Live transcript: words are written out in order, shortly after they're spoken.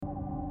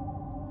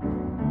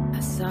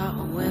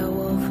saw a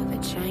werewolf with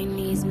a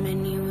Chinese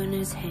menu in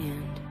his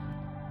hand.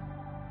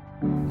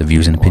 The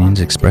views and opinions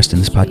expressed in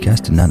this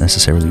podcast do not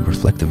necessarily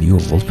reflect the view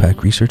of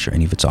Wolfpack Research or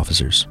any of its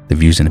officers. The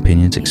views and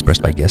opinions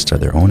expressed by guests are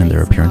their own, and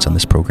their appearance on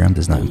this program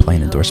does not imply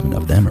an endorsement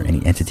of them or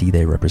any entity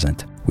they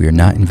represent. We are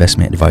not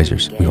investment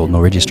advisors. We hold no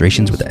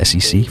registrations with the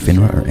SEC,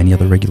 FINRA, or any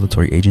other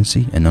regulatory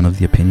agency, and none of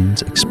the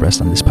opinions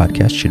expressed on this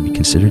podcast should be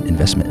considered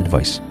investment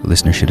advice. The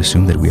listener should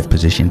assume that we have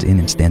positions in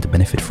and stand to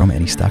benefit from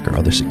any stock or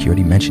other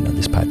security mentioned on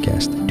this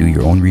podcast. Do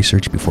your own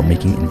research before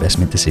making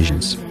investment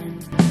decisions.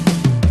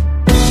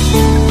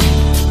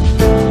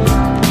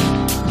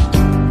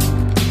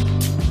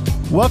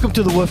 Welcome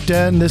to the Wolf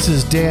Den. This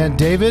is Dan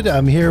David.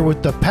 I'm here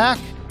with the pack.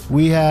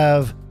 We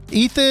have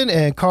Ethan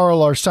and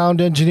Carl, our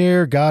sound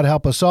engineer. God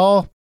help us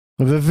all.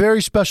 We have a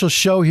very special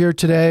show here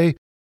today.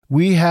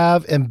 We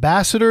have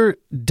Ambassador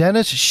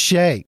Dennis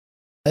Shea.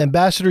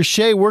 Ambassador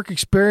Shea work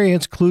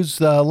experience includes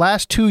the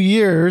last 2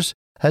 years,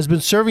 has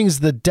been serving as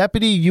the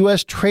Deputy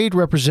U.S. Trade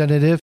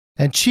Representative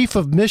and Chief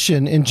of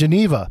Mission in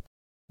Geneva,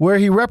 where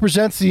he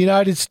represents the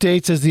United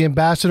States as the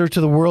ambassador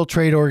to the World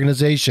Trade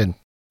Organization.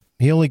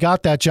 He only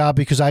got that job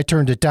because I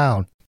turned it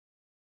down.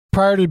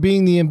 Prior to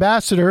being the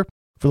ambassador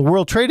for the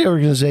World Trade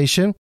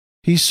Organization,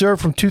 he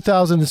served from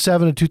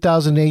 2007 to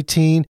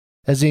 2018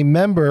 as a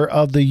member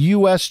of the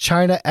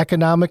U.S.-China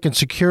Economic and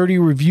Security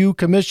Review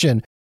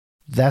Commission.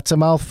 That's a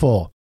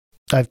mouthful.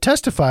 I've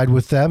testified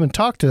with them and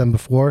talked to them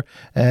before,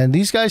 and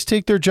these guys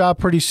take their job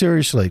pretty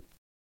seriously.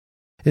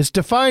 It's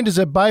defined as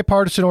a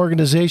bipartisan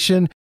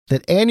organization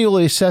that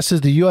annually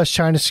assesses the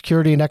U.S.-China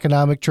security and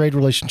economic trade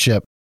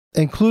relationship,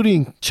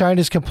 including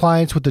China's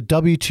compliance with the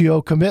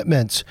WTO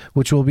commitments,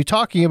 which we'll be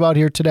talking about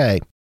here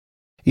today.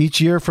 Each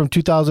year from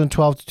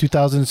 2012 to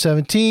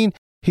 2017,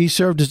 he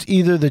served as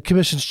either the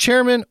Commission's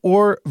chairman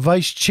or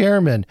vice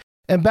chairman.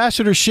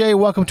 Ambassador Shea,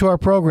 welcome to our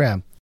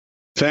program.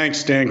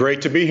 Thanks, Dan.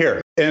 Great to be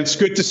here. And it's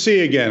good to see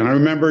you again. I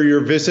remember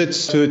your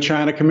visits to the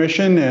China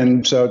Commission,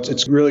 and so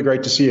it's really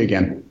great to see you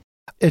again.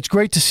 It's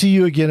great to see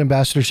you again,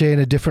 Ambassador Shea, in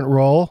a different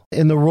role.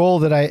 In the role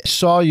that I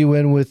saw you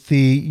in with the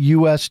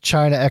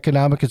U.S.-China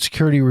Economic and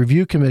Security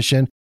Review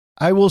Commission,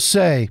 I will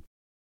say,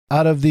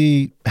 out of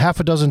the half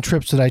a dozen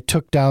trips that I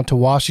took down to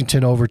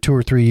Washington over 2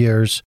 or 3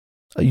 years,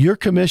 your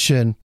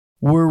commission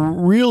were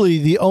really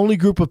the only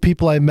group of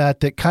people I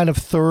met that kind of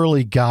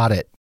thoroughly got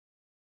it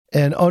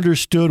and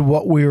understood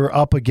what we were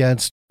up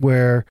against,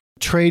 where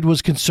trade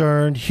was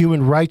concerned,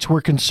 human rights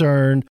were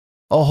concerned,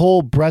 a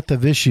whole breadth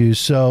of issues.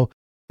 So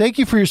thank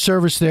you for your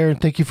service there,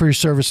 and thank you for your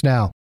service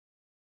now.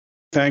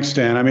 Thanks,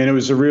 Dan. I mean, it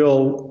was a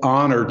real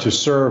honor to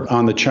serve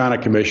on the China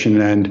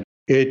Commission, and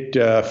it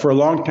for a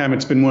long time,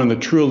 it's been one of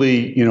the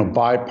truly,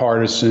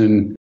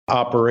 bipartisan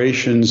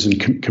operations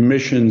and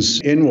commissions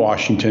in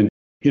Washington.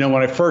 When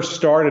I first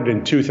started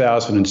in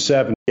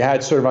 2007, you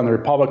had sort of on the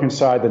Republican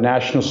side, the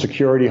national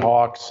security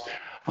hawks.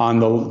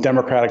 On the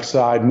Democratic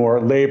side, more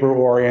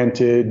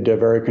labor-oriented,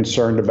 very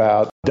concerned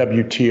about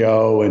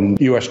WTO and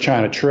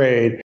U.S.-China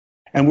trade.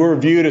 And we were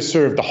viewed as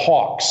sort of the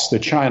hawks, the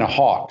China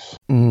hawks.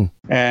 Mm.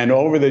 And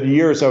over the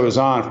years I was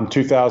on, from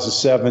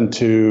 2007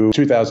 to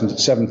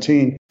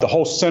 2017, the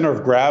whole center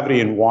of gravity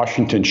in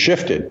Washington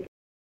shifted,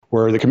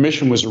 where the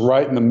commission was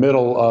right in the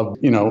middle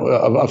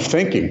of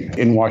thinking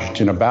in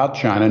Washington about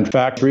China. In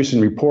fact, a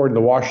recent report in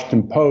the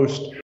Washington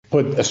Post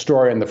put a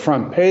story on the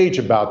front page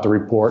about the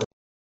report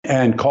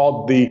and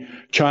called the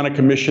China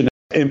Commission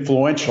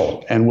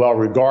influential and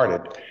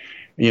well-regarded.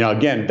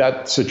 Again,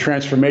 that's a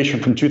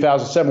transformation from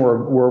 2007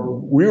 where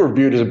we were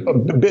viewed as a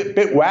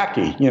bit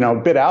wacky, a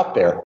bit out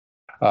there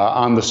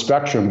on the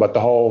spectrum, but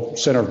the whole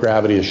center of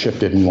gravity has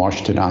shifted in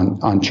Washington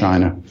on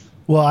China.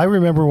 Well, I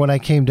remember when I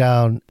came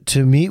down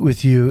to meet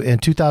with you in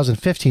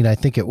 2015, I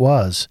think it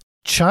was,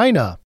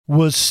 China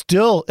was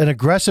still an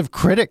aggressive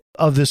critic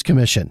of this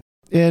commission.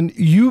 And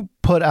you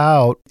put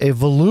out a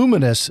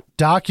voluminous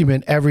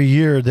document every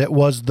year that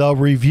was the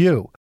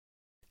review.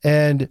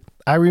 And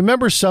I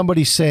remember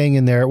somebody saying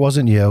in there, it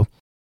wasn't you,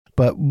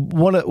 but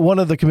one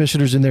of the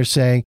commissioners in there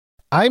saying,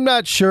 I'm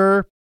not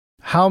sure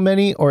how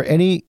many or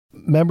any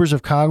members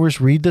of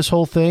Congress read this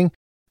whole thing,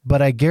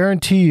 but I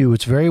guarantee you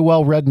it's very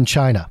well read in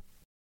China.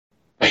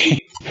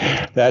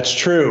 That's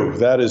true.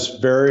 That is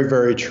very,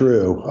 very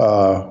true.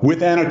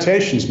 With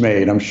annotations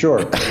made, I'm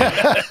sure.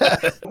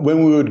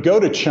 When we would go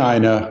to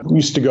China, we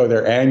used to go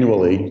there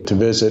annually to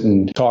visit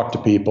and talk to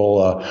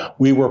people.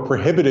 We were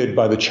prohibited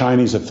by the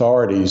Chinese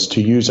authorities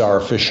to use our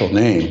official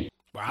name.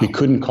 Wow. We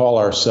couldn't call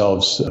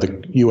ourselves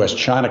the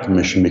U.S.-China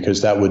Commission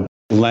because that would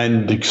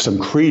lend some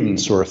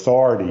credence or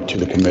authority to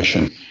the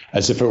commission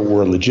as if it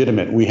were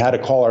legitimate. We had to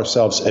call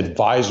ourselves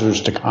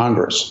advisors to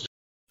Congress.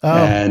 Oh.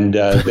 And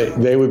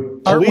they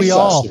would police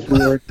us if we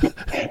were.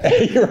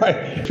 You're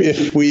right.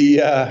 If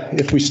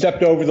we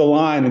stepped over the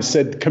line and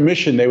said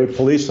commission, they would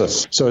police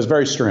us. So it's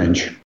very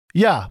strange.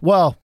 Yeah,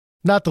 well,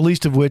 not the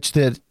least of which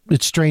that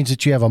it's strange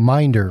that you have a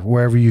minder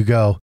wherever you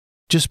go,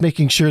 just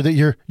making sure that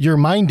you're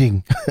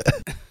minding.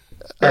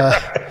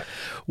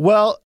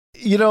 Well,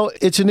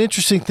 it's an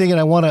interesting thing, and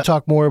I want to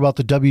talk more about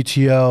the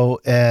WTO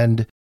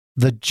and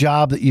the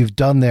job that you've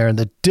done there and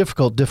the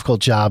difficult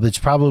job. It's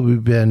probably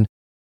been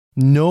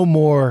no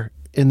more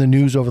in the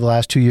news over the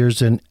last 2 years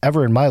than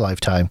ever in my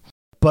lifetime.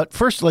 But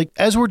first,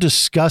 as we're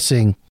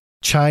discussing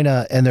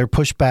China and their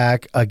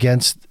pushback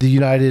against the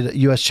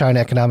U.S.-China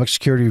Economic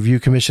Security Review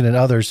Commission and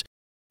others,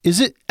 is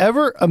it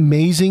ever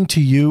amazing to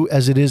you,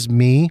 as it is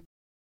me,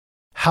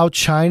 how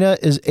China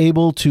is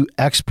able to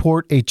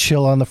export a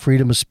chill on the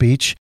freedom of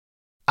speech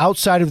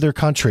outside of their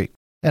country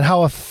and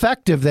how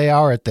effective they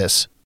are at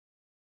this?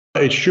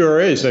 It sure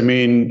is. I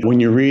mean, when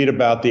you read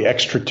about the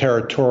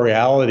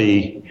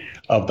extraterritoriality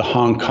of the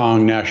Hong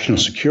Kong national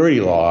security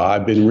law,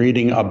 I've been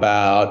reading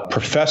about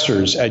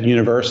professors at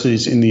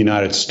universities in the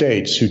United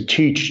States who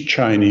teach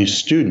Chinese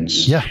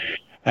students. Yeah.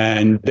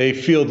 And they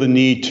feel the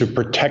need to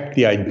protect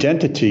the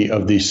identity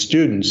of these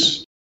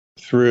students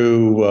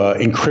through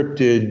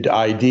encrypted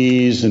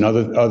IDs and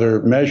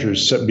other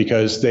measures,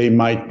 because they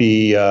might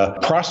be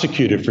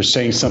prosecuted for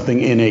saying something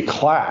in a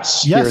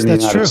class here in the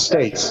United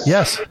States.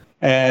 Yes.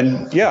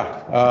 And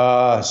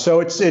so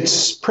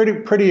it's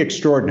pretty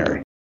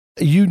extraordinary.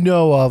 You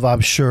know of,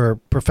 I'm sure,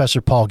 Professor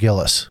Paul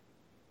Gillis.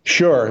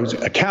 Sure. He's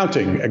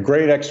accounting, a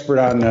great expert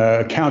on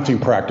accounting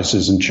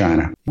practices in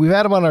China. We've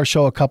had him on our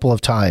show a couple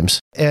of times.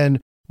 And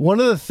one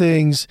of the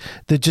things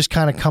that just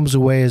kind of comes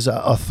away as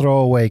a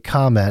throwaway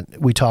comment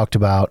we talked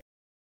about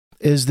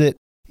is that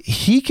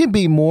he can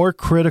be more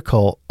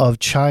critical of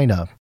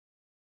China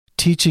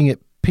teaching at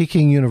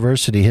Peking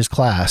University, his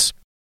class,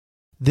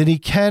 than he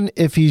can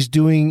if he's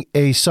doing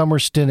a summer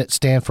stint at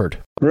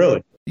Stanford.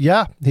 Really?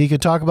 Yeah. He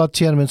could talk about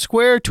Tiananmen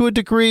Square to a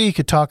degree. He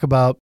could talk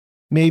about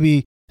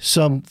maybe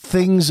some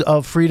things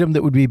of freedom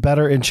that would be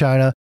better in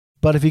China.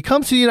 But if he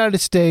comes to the United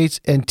States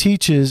and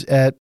teaches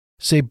at,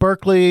 say,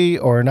 Berkeley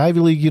or an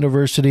Ivy League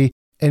university,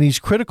 and he's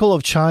critical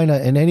of China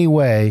in any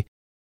way,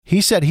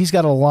 he said he's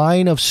got a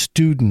line of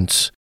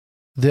students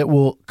that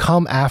will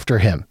come after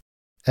him.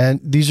 And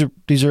these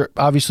are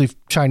obviously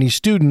Chinese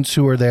students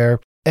who are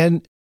there,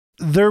 and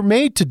they're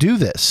made to do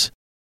this,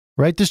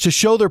 right? Just to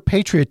show their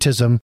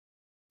patriotism,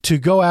 to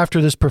go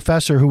after this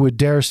professor who would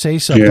dare say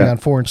something on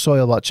foreign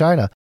soil about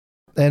China.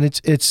 And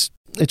it's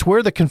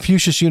where the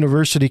Confucius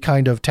University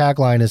kind of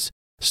tagline is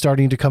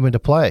starting to come into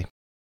play.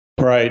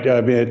 Right.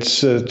 I mean,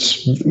 it's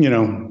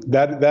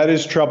that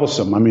is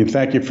troublesome. I mean,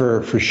 thank you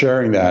for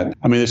sharing that.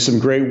 I mean, there's some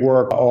great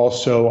work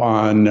also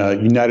on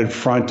United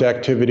Front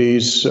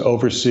activities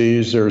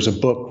overseas. There's a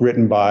book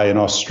written by an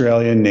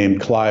Australian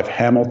named Clive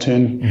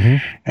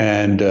Hamilton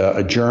and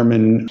a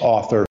German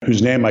author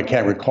whose name I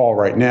can't recall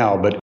right now,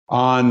 but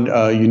on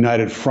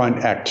United Front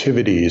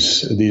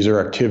activities. These are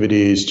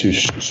activities to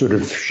sort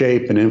of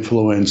shape and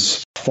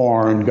influence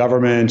foreign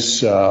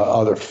governments,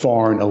 other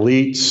foreign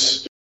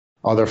elites,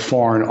 other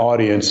foreign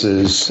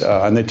audiences,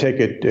 and they take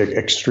it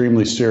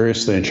extremely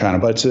seriously in China.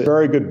 But it's a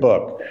very good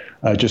book.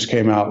 Just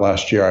came out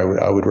last year.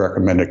 I would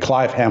recommend it.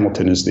 Clive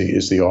Hamilton is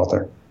the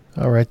author.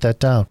 I'll write that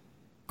down.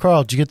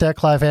 Carl, did you get that,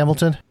 Clive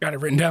Hamilton? Got it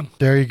written down.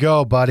 There you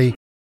go, buddy.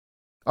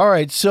 All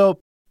right, so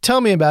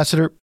tell me,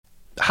 Ambassador,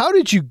 how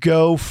did you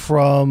go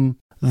from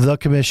the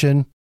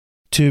commission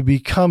to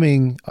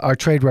becoming our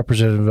trade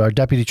representative, our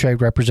deputy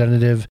trade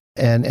representative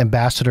and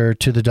ambassador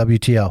to the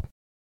WTO?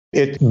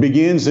 It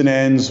begins and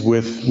ends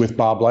with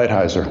Bob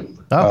Lighthizer,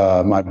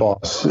 my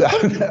boss,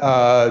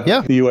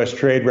 the U.S.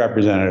 trade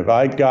representative.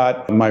 I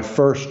got my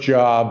first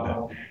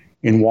job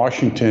in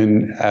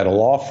Washington at a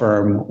law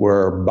firm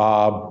where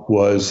Bob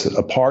was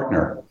a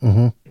partner.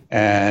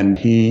 And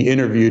he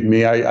interviewed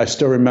me. I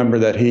still remember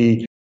that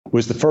he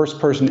was the first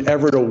person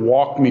ever to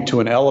walk me to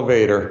an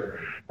elevator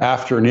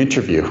after an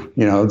interview.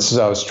 This is,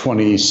 I was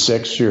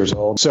 26 years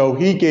old. So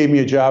he gave me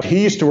a job.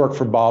 He used to work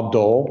for Bob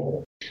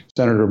Dole,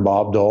 Senator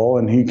Bob Dole,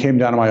 and he came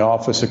down to my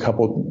office a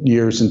couple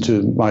years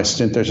into my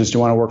stint there and says, "Do you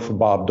want to work for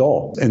Bob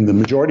Dole in the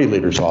majority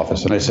leader's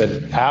office?" And I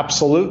said,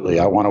 "Absolutely,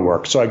 I want to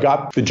work." So I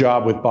got the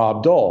job with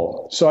Bob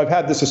Dole. So I've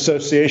had this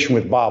association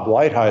with Bob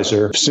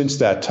Lighthizer since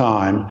that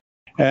time.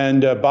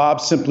 And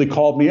Bob simply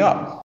called me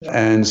up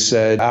and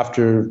said,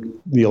 after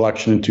the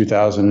election in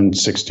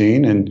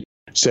 2016, and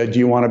said, "Do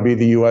you want to be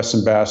the U.S.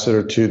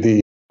 ambassador to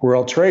the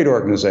World Trade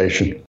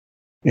Organization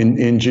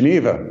in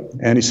Geneva?"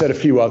 And he said a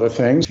few other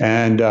things.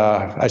 And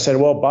I said,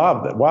 "Well,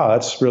 Bob, wow,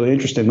 that's really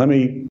interesting. Let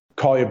me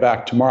call you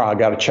back tomorrow. I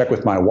got to check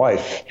with my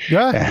wife."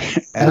 Yeah,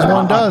 as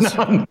one does.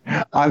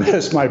 On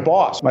this, my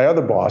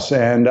other boss.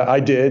 And I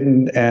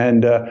did.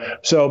 And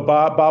so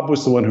Bob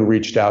was the one who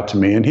reached out to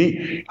me.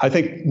 And I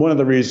think one of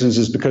the reasons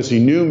is because he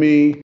knew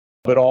me,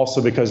 but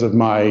also because of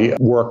my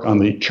work on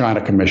the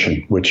China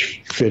Commission,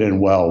 which fit in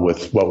well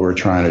with what we're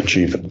trying to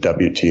achieve at the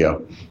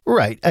WTO.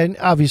 Right. And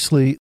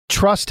obviously,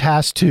 trust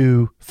has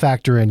to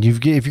factor in.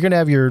 If you're going to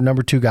have your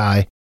number two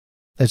guy,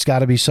 it's got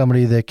to be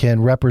somebody that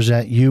can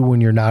represent you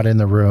when you're not in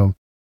the room.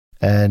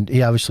 And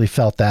he obviously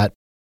felt that.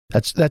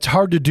 That's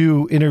hard to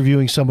do,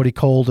 interviewing somebody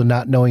cold and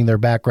not knowing their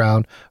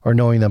background or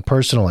knowing them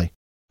personally.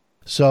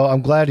 So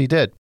I'm glad he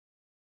did.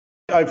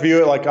 I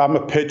view it like I'm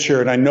a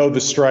pitcher and I know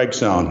the strike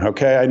zone.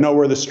 Okay, I know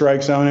where the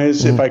strike zone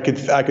is. If I could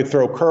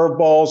throw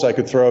curveballs, I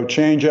could throw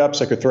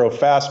changeups, I could throw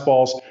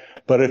fastballs,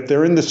 but if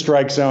they're in the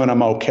strike zone,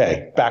 I'm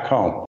okay back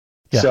home.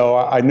 Yeah. So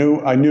I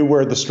knew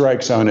where the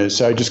strike zone is.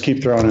 So I just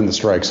keep throwing in the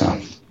strike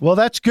zone. Well,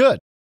 that's good.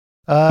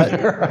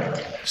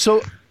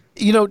 So,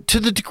 to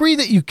the degree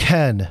that you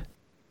can,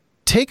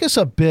 take us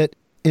a bit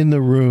in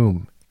the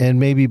room and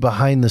maybe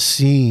behind the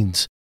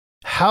scenes,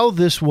 how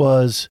this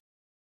was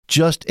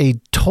just a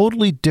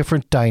totally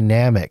different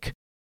dynamic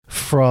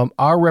from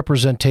our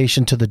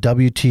representation to the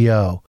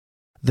WTO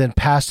than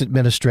past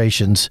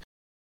administrations.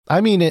 I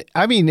mean,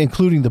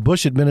 including the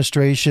Bush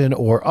administration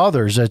or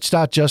others. It's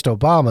not just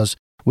Obama's,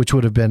 which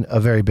would have been a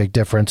very big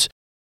difference.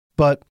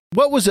 But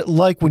what was it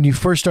like when you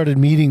first started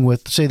meeting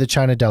with, say, the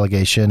China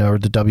delegation or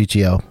the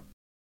WTO?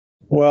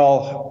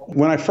 Well,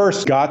 when I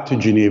first got to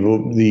Geneva,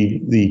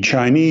 the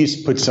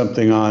Chinese put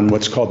something on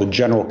what's called the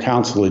General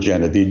Council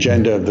agenda, the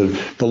agenda of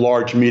the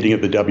large meeting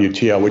of the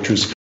WTO, which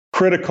was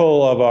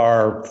critical of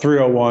our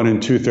 301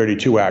 and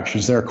 232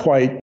 actions. They're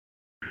quite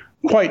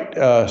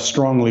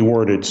strongly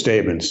worded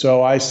statements.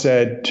 So I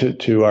said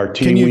to our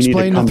team, can you we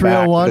explain need to come the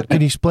 301? back.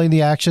 Can you explain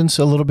the actions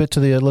a little bit to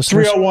the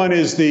listeners? 301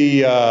 is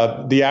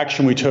the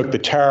action we took, the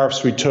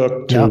tariffs we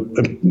took to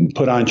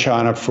put on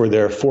China for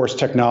their forced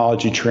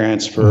technology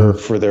transfer,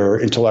 for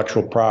their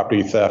intellectual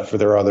property theft, for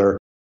their other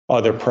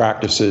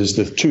practices.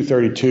 The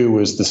 232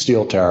 was the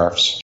steel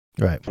tariffs,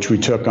 right, which we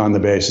took on the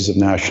basis of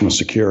national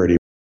security.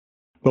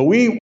 But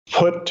we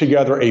put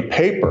together a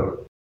paper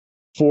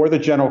for the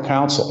General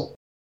Council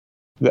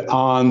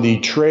on the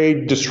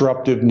trade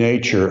disruptive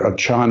nature of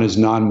China's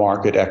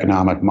non-market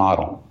economic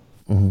model,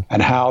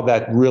 and how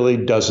that really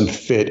doesn't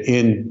fit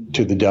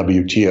into the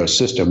WTO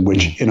system,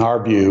 which in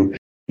our view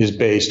is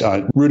based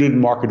on rooted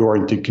in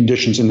market-oriented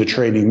conditions in the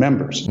trading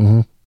members.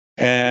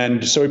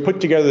 And so we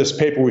put together this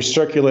paper, we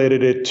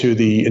circulated it to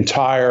the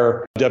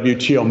entire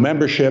WTO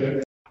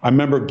membership. I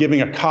remember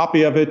giving a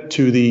copy of it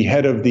to the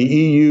head of the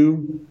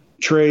EU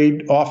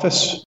trade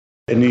office.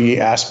 And he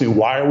asked me,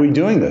 why are we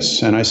doing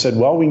this? And I said,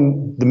 well,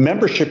 the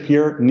membership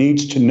here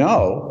needs to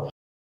know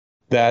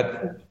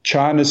that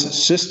China's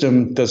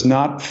system does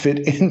not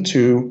fit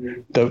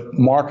into the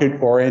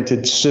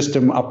market-oriented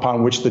system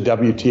upon which the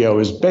WTO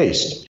is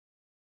based.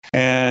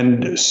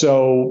 And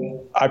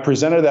so I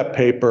presented that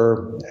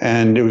paper,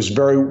 and it was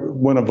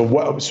one of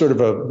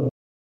a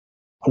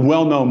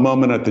well-known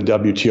moment at the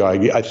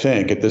WTO, I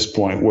think, at this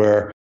point,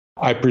 where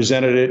I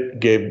presented it,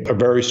 gave a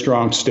very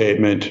strong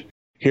statement.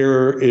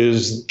 Here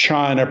is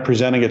China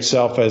presenting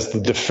itself as the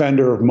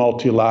defender of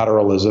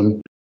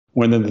multilateralism,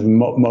 when they're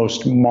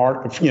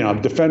the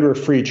defender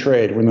of free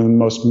trade, when they're the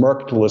most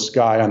mercantilist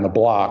guy on the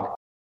block.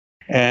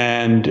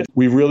 And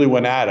we really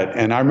went at it.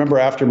 And I remember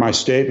after my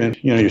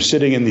statement, you're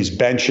sitting in these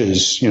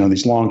benches,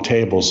 these long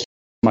tables,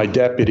 my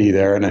deputy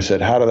there, and I said,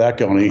 how did that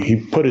go? And he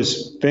put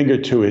his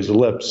finger to his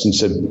lips and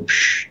said,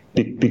 shh,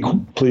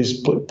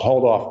 please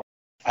hold off.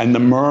 And the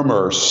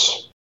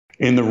murmurs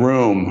in the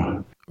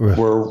room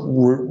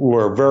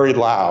were very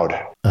loud.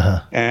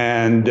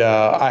 And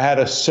I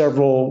had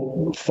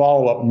several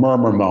follow-up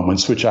murmur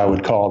moments, which I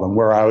would call them,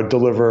 where I would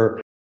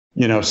deliver,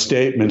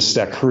 statements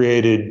that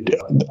created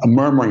a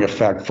murmuring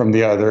effect from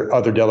the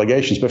other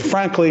delegations. But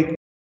frankly,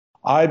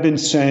 I've been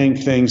saying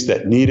things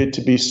that needed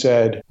to be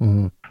said.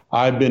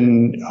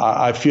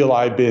 I feel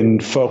I've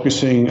been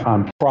focusing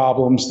on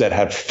problems that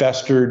have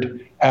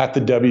festered at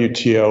the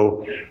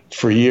WTO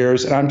for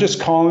years, and I'm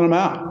just calling them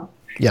out.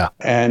 Yeah.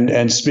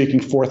 And speaking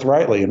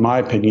forthrightly, in my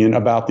opinion,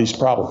 about these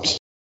problems.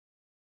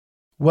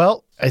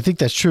 Well, I think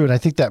that's true. And I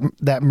think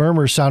that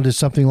murmur sounded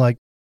something like,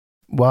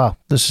 wow,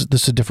 this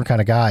is a different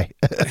kind of guy.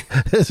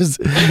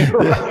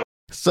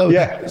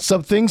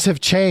 Some things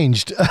have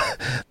changed.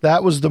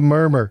 That was the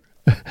murmur.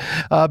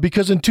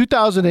 Because in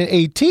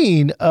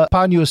 2018,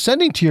 upon you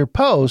ascending to your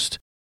post,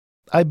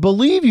 I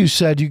believe you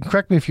said, you can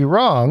correct me if you're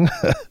wrong,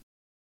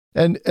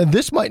 and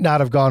this might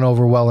not have gone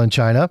over well in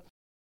China.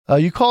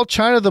 You called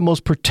China the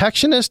most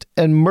protectionist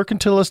and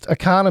mercantilist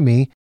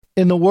economy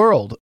in the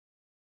world.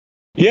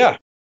 Yeah.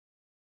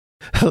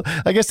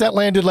 I guess that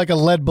landed like a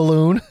lead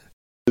balloon.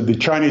 The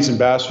Chinese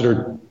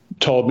ambassador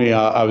told me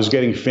I was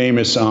getting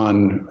famous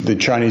on the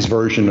Chinese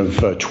version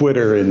of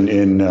Twitter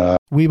in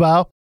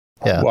Weibo?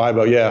 Yeah.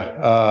 Weibo,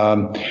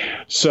 yeah.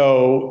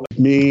 So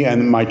me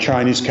and my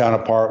Chinese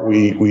counterpart,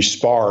 we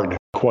sparred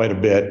quite a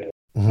bit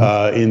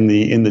in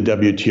the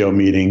WTO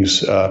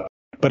meetings.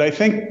 But I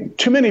think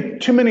too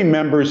many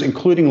members,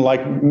 including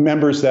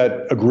members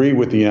that agree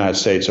with the United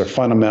States, are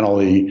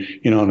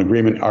fundamentally, in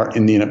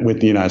agreement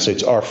with the United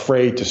States, are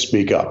afraid to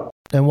speak up.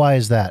 And why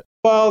is that?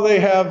 Well, they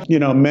have,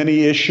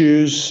 many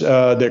issues.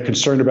 They're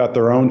concerned about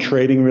their own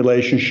trading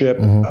relationship,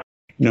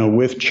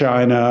 with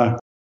China.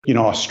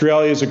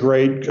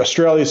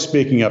 Australia's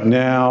speaking up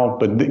now,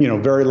 but,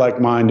 very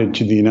like-minded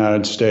to the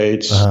United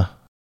States.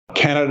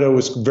 Canada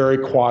was very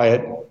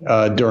quiet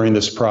during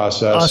this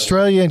process.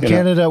 Australia and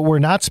Canada were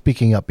not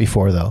speaking up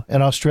before, though.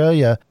 And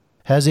Australia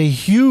has a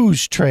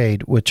huge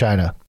trade with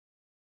China.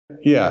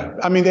 Yeah.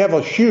 I mean, they have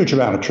a huge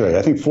amount of trade.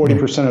 I think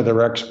 40% of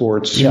their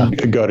exports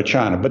go to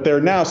China. But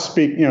they're now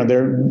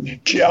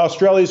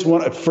Australia's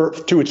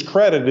to its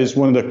credit, is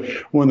one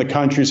of the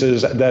countries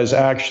that is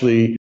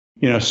actually,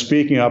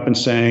 speaking up and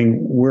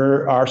saying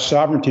our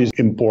sovereignty is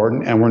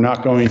important and we're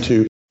not going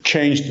to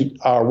change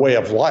our way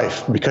of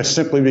life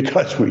simply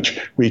because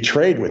we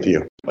trade with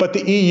you. But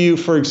the EU,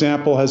 for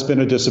example, has been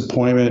a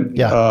disappointment.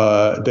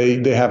 Yeah.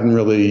 They haven't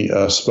really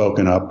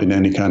spoken up in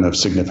any kind of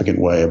significant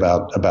way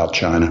about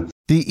China.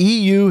 The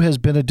EU has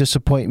been a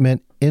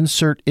disappointment.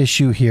 Insert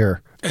issue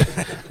here.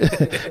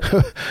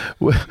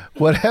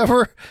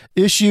 Whatever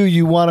issue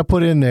you want to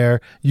put in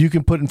there, you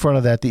can put in front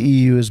of that. The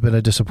EU has been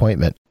a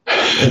disappointment,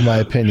 in my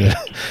opinion.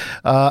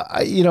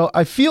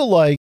 I feel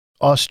like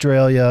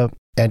Australia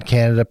and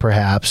Canada,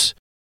 perhaps,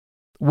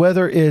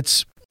 whether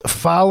it's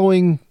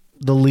following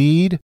the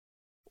lead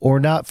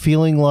or not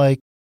feeling like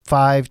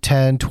 5,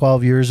 10,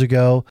 12 years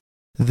ago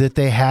that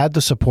they had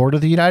the support of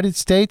the United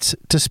States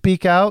to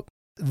speak out,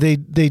 they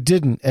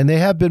didn't. And they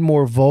have been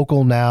more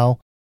vocal now.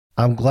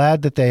 I'm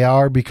glad that they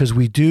are, because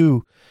we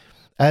do,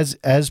 as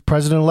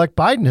President-elect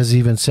Biden has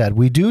even said,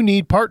 we do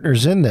need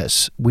partners in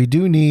this. We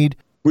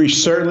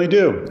certainly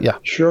do. Yeah.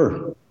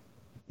 Sure.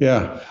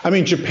 Yeah. I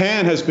mean,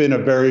 Japan has been a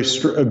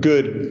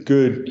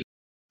good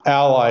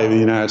ally of the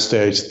United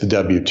States, the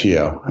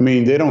WTO. I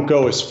mean, they don't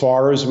go as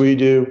far as we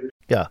do,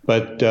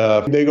 but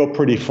they go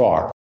pretty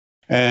far.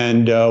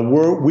 And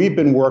we've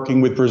been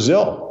working with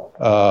Brazil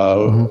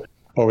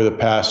over the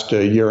past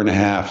year and a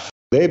half.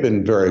 They've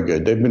been very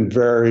good. They've been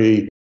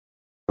very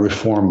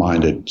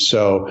reform-minded.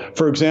 So,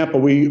 for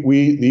example,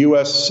 the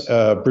U.S.,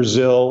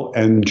 Brazil,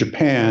 and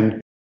Japan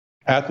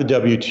at the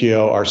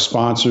WTO are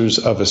sponsors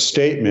of a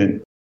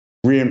statement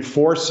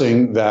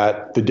reinforcing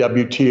that the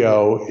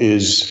WTO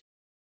is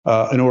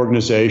an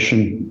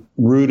organization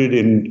rooted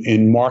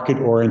in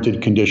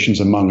market-oriented conditions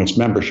among its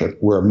membership,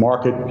 where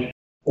market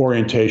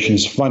orientation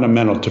is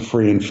fundamental to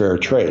free and fair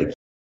trade.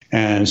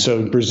 And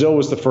so Brazil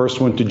was the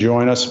first one to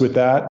join us with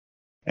that,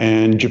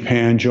 and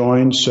Japan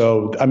joined.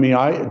 So, I mean,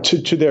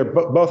 to their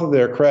both of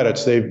their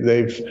credits,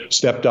 they've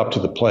stepped up to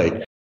the plate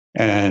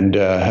and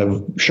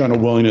have shown a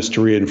willingness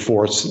to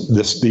reinforce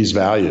these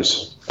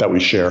values that we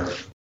share.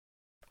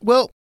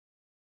 Well,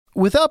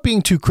 without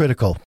being too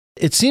critical,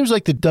 it seems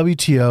like the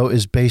WTO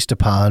is based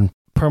upon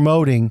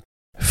promoting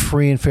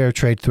free and fair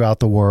trade throughout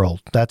the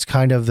world. That's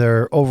kind of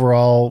their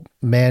overall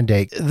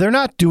mandate. They're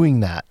not doing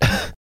that.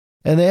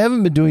 And they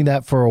haven't been doing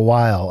that for a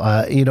while.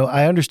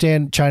 I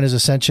understand China's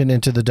ascension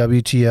into the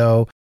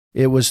WTO.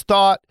 It was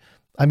thought,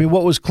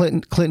 what was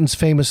Clinton's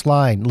famous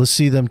line? Let's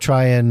see them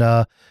try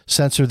and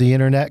censor the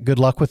internet. Good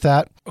luck with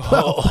that.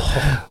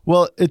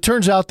 Well, it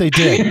turns out they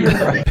did.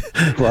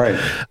 Right.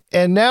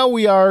 And now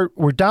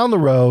we're down the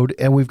road,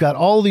 and we've got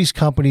all these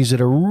companies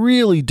that are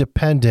really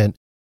dependent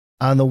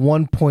on the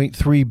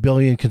 1.3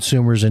 billion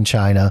consumers in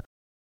China.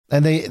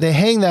 And they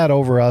hang that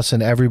over us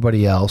and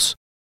everybody else.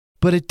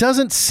 But it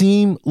doesn't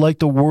seem like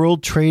the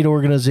World Trade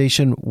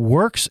Organization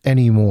works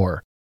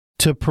anymore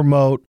to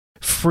promote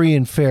free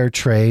and fair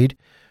trade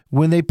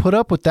when they put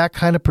up with that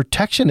kind of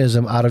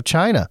protectionism out of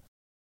China.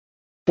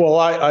 Well,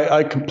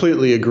 I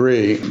completely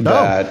agree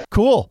that. Oh,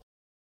 cool.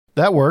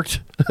 That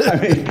worked.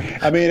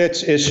 I mean,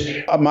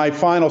 it's my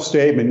final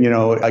statement,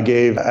 I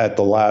gave at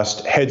the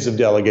last heads of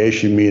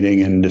delegation meeting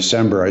in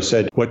December. I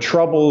said, what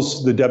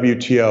troubles the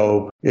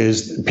WTO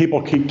is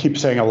people keep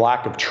saying a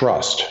lack of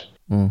trust.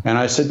 And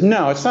I said,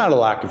 no, it's not a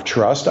lack of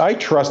trust. I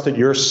trust that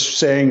you're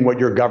saying what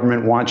your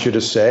government wants you to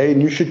say,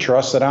 and you should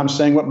trust that I'm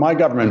saying what my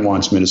government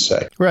wants me to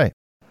say. Right.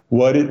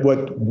 What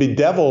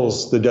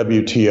bedevils the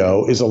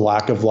WTO is a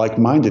lack of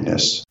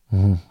like-mindedness.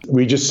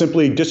 We just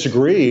simply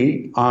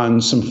disagree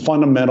on some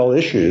fundamental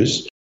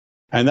issues.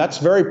 And that's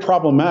very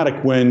problematic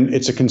when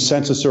it's a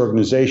consensus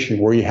organization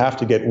where you have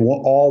to get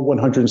all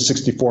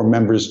 164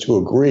 members to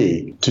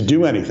agree to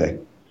do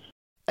anything.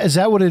 Is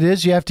that what it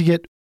is? You have to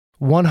get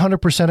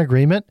 100%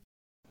 agreement?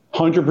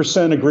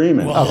 100%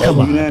 agreement. Oh, come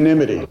on.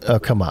 Unanimity. Oh,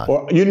 come on.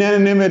 Or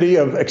unanimity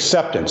of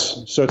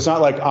acceptance. So it's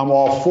not like I'm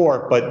all for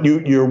it, but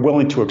you're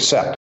willing to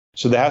accept.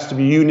 So there has to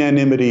be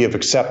unanimity of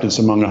acceptance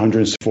among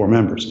 104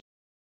 members.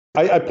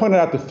 I pointed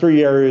out the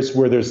three areas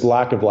where there's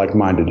lack of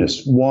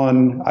like-mindedness.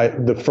 One,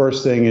 the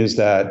first thing is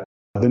that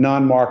the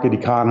non-market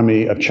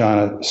economy of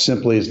China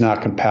simply is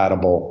not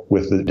compatible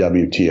with the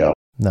WTO.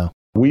 No.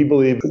 We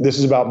believe this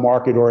is about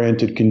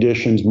market-oriented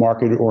conditions,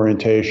 market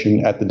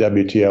orientation at the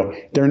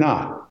WTO. They're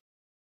not.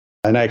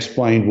 And I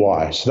explained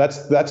why. So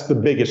that's the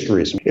biggest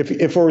reason. If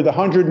it were the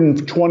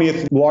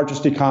 120th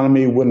largest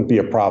economy, it wouldn't be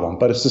a problem.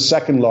 But it's the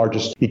second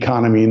largest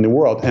economy in the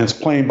world, and it's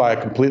playing by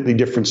a completely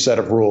different set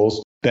of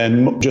rules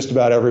than just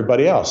about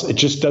everybody else. It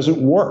just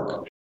doesn't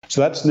work. So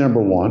that's number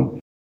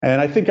one.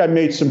 And I think I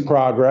made some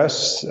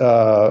progress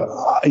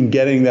in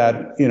getting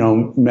that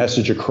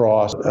message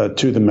across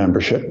to the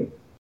membership.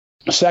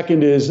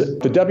 Second is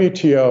the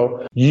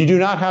WTO, you do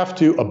not have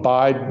to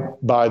abide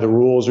by the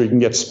rules, or you can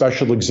get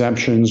special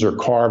exemptions or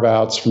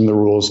carve-outs from the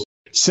rules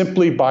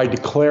simply by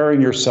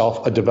declaring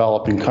yourself a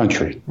developing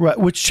country. Right,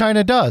 which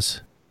China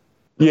does.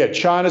 Yeah,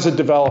 China's a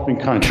developing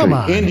country. Come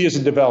on. India's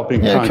a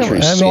developing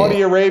country.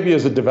 Saudi Arabia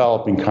is a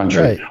developing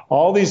country. Right.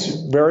 All these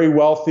very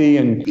wealthy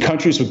and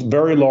countries with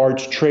very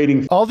large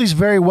trading. All these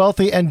very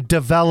wealthy and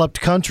developed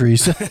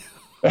countries.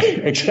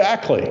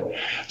 Exactly.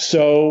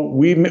 So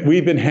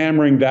we've been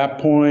hammering that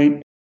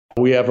point.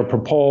 We have a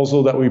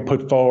proposal that we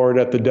put forward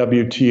at the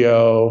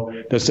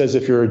WTO that says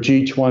if you're a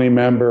G20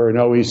 member, an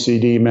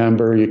OECD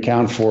member, you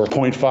account for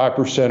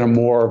 0.5% or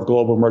more of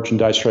global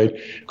merchandise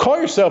trade. Call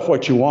yourself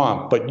what you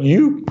want, but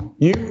you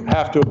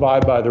have to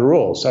abide by the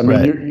rules. I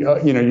mean,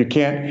 Right. you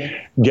can't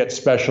get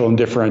special and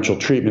differential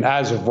treatment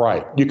as of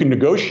right. You can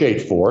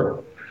negotiate for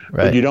it,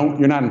 Right. but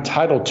you're not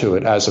entitled to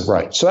it as of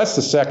right. So that's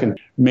the second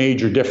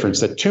major difference,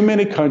 that too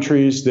many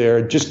countries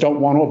there just don't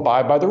want to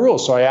abide by the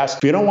rules. So I ask,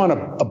 if you don't want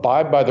to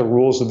abide by the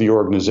rules of the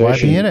organization,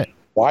 Why be in it?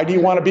 Why do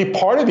you want to be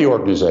part of the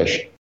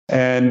organization?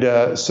 And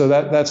so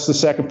that's the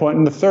second point.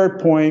 And the third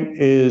point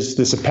is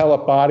this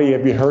appellate body.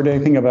 Have you heard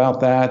anything about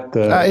that?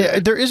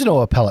 There is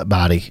no appellate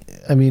body.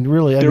 I mean,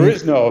 really. There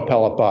is no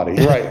appellate body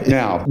right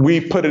now.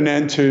 We put an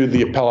end to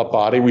the appellate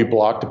body. We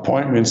blocked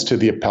appointments to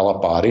the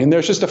appellate body. And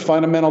there's just a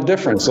fundamental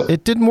difference.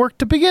 It didn't work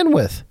to begin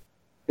with.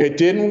 It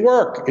didn't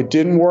work. It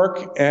didn't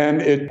work,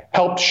 and it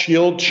helped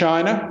shield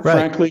China, Right.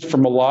 frankly,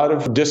 from a lot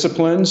of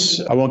disciplines.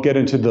 I won't get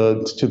into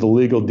the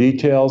legal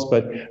details,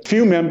 but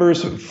few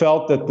members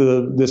felt that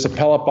this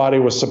appellate body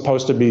was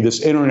supposed to be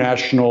this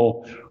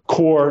international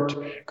court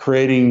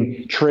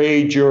creating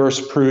trade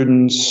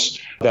jurisprudence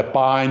that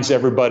binds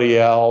everybody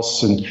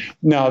else, and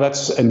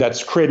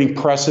that's creating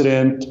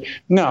precedent.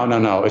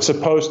 No. It's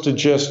supposed to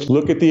just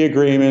look at the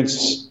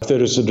agreements. If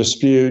there's a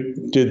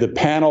dispute, did the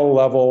panel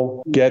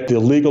level get the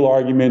legal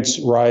arguments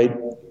right?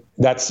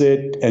 That's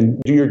it,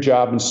 and do your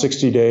job in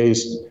 60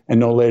 days and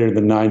no later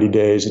than 90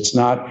 days. It's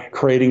not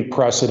creating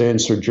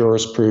precedents or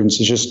jurisprudence.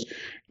 It's just,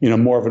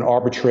 more of an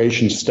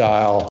arbitration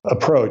style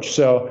approach.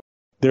 So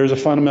there's a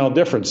fundamental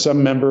difference.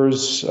 Some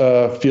members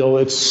feel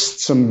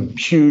it's some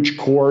huge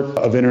court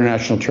of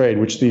international trade,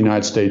 which the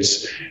United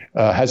States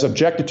has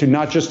objected to,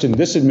 not just in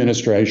this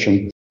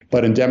administration,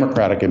 but in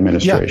Democratic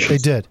administrations. Yeah, they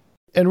did.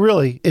 And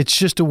really, it's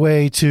just a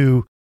way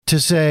to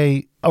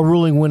say a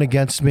ruling went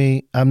against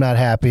me. I'm not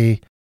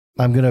happy.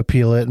 I'm going to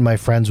appeal it, and my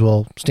friends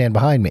will stand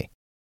behind me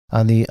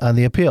on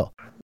the appeal.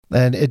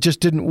 And it just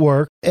didn't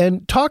work.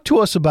 And talk to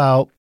us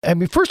about,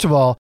 first of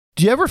all,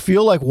 do you ever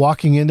feel like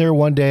walking in there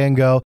one day and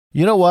go,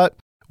 you know what?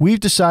 We've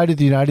decided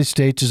the United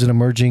States is an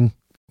emerging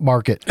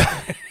market.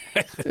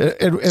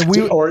 and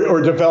we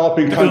or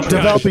developing country.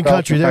 Developing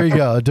country. There you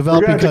go.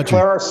 Developing country. We're going to country.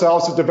 declare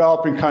ourselves a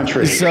developing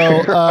country.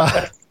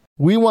 So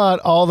we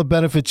want all the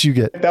benefits you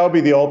get. That would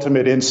be the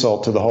ultimate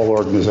insult to the whole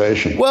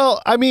organization.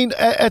 Well,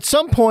 at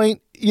some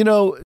point,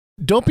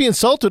 don't be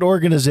insulted,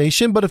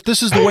 organization. But if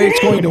this is the way it's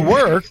going to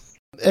work,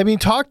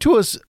 talk to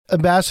us,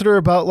 Ambassador,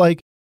 about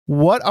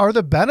what are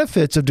the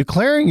benefits of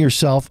declaring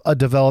yourself a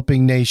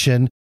developing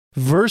nation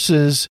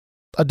versus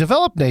a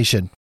developed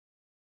nation?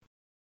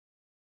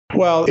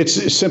 Well,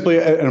 it's simply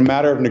a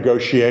matter of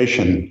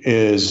negotiation.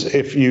 Is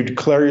if you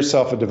declare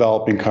yourself a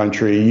developing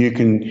country, you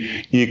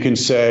can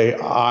say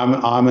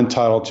I'm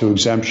entitled to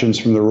exemptions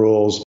from the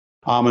rules.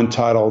 I'm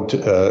entitled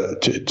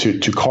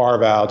to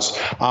carve outs.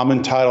 I'm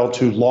entitled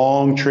to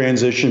long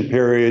transition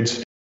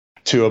periods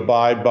to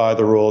abide by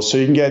the rules. So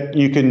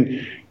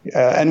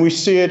and we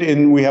see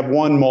it we have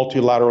one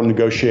multilateral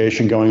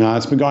negotiation going on.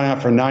 It's been going on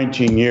for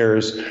 19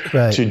 years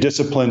Right. to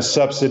discipline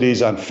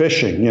subsidies on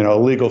fishing,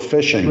 illegal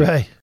fishing.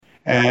 Right.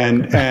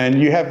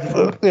 And you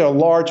have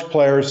large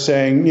players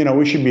saying,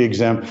 we should be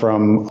exempt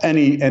from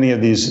any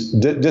of these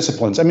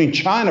disciplines.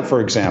 China,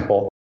 for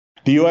example,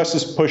 the U.S.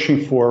 is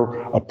pushing for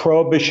a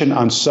prohibition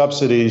on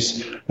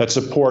subsidies that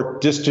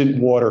support distant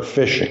water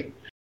fishing.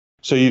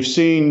 So you've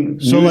seen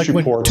news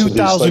reports when of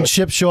 2,000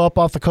 ships show up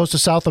off the coast of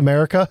South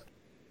America.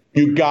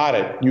 You got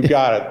it.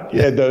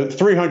 Yeah, the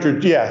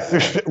 300,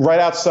 right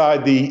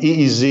outside the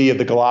EEZ of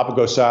the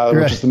Galapagos Island,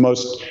 Right. which is the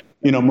most,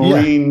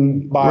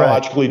 marine,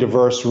 biologically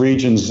diverse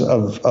regions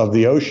of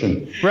the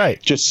ocean.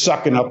 Right. Just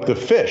sucking up the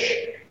fish.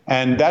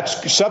 And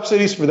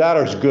subsidies for that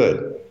are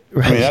good.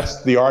 Right.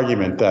 That's the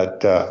argument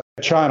that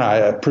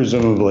China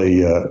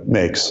presumably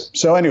makes.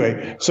 So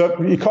anyway,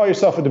 so you call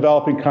yourself a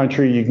developing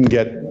country, you can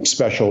get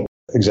special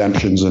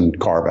exemptions and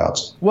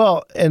carve-outs.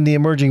 Well, and the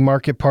emerging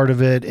market part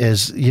of it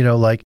is,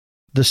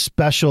 the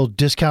special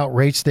discount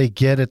rates they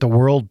get at the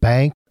World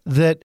Bank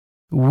that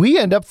we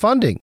end up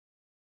funding.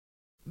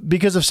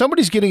 Because if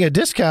somebody's getting a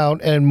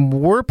discount and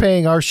we're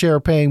paying our share,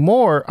 paying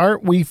more,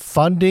 aren't we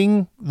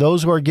funding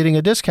those who are getting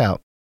a discount?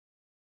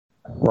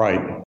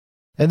 Right.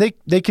 And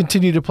they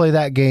continue to play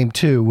that game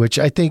too, which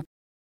I think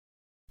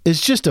is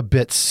just a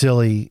bit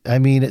silly.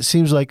 It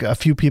seems like a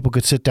few people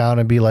could sit down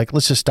and be like,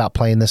 let's just stop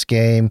playing this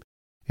game.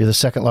 You're the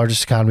second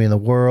largest economy in the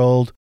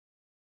world.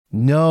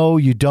 No,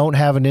 you don't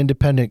have an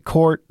independent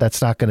court. That's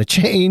not going to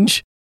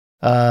change.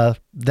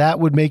 That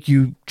would make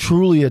you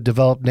truly a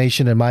developed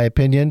nation, in my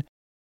opinion.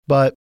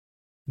 But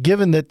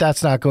given that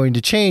that's not going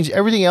to change,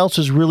 everything else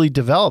is really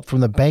developed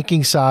from the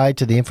banking side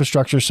to the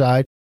infrastructure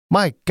side.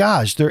 My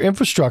gosh, their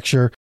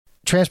infrastructure,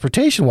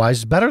 transportation-wise,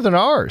 is better than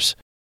ours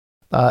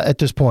at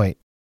this point.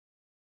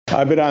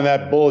 I've been on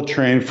that bullet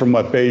train from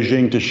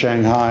Beijing to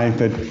Shanghai.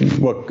 That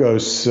what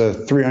goes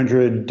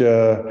 300.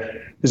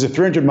 Is it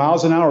 300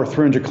 miles an hour or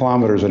 300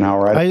 kilometers an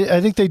hour?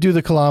 I think they do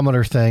the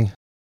kilometer thing.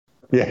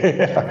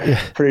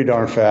 Yeah, pretty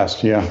darn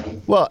fast. Yeah.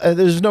 Well,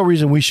 there's no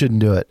reason we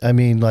shouldn't do it. I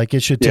mean, like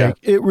it should take.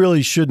 It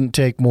really shouldn't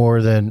take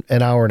more than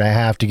an hour and a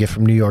half to get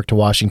from New York to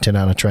Washington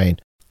on a train.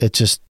 It's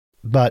just.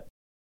 But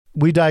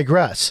we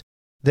digress.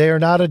 They are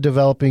not a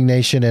developing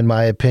nation, in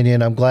my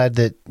opinion. I'm glad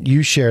that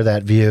you share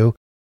that view.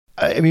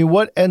 I mean,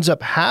 what ends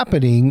up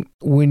happening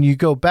when you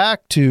go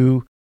back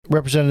to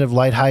Representative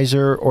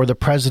Lighthizer or the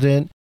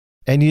president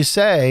and you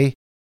say,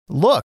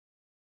 look,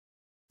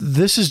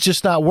 this is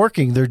just not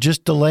working. They're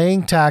just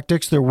delaying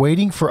tactics. They're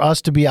waiting for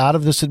us to be out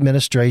of this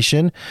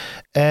administration,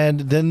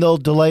 and then they'll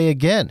delay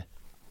again.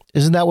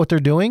 Isn't that what they're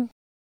doing?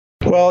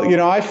 Well,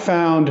 I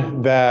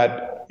found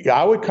that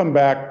I would come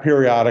back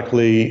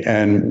periodically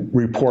and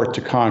report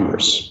to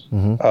Congress,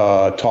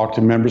 talk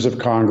to members of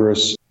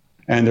Congress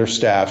and their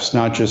staffs,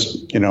 not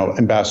just,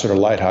 Ambassador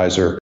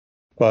Lighthizer,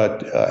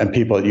 but and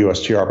people at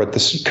USTR, but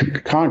this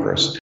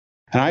Congress.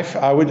 And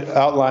I would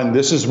outline,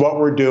 this is what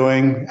we're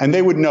doing, and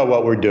they would know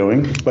what we're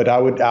doing, but I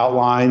would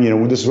outline,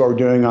 this is what we're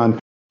doing on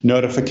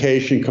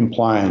notification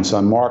compliance,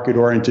 on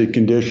market-oriented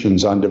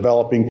conditions, on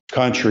developing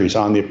countries,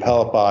 on the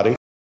appellate body.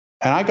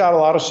 And I got a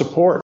lot of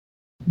support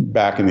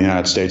back in the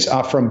United States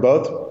from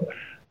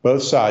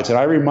both sides. And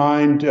I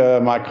remind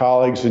my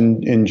colleagues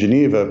in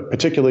Geneva,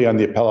 particularly on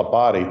the appellate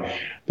body,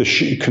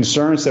 the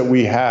concerns that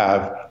we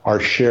have are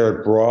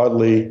shared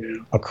broadly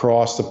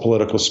across the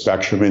political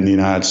spectrum in the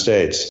United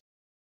States.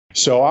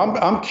 So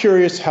I'm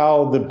curious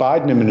how the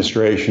Biden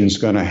administration is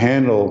going to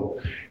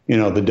handle, the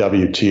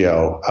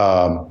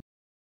WTO.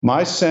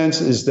 My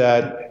sense is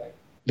that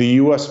the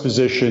U.S.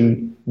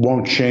 position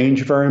won't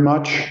change very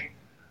much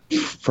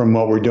from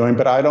what we're doing,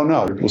 but I don't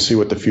know. We'll see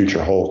what the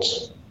future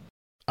holds.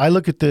 I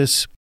look at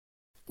this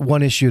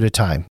one issue at a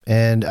time,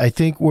 and I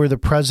think where the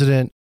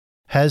president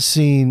has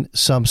seen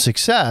some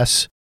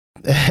success,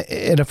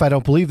 and if I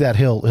don't believe that,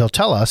 he'll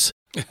tell us,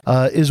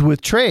 is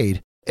with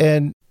trade.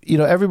 And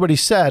everybody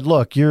said,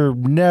 look, you're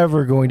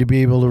never going to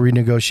be able to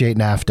renegotiate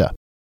NAFTA.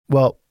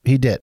 Well, he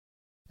did.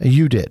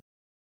 You did.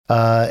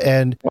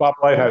 And Bob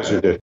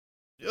Lighthizer did.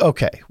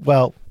 Okay.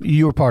 Well,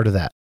 you were part of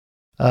that.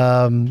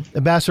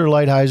 Ambassador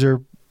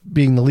Lighthizer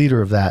being the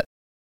leader of that.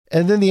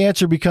 And then the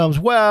answer becomes,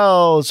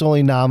 well, it's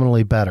only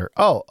nominally better.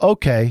 Oh,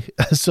 okay.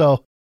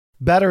 So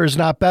better is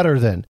not better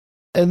then.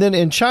 And then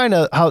in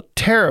China, how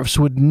tariffs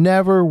would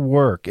never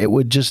work. It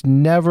would just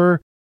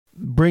never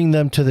bring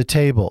them to the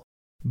table.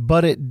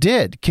 But it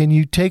did. Can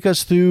you take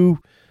us through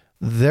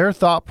their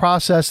thought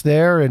process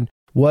there and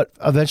what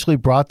eventually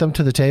brought them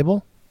to the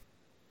table?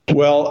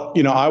 Well,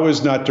 I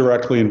was not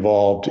directly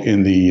involved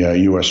in the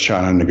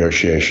U.S.-China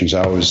negotiations.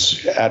 I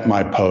was at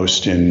my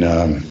post in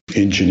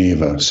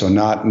Geneva, so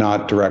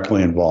not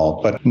directly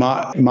involved. But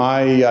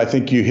I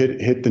think you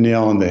hit the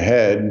nail on the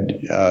head.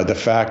 The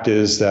fact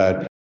is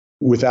that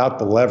without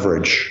the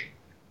leverage,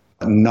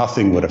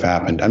 nothing would have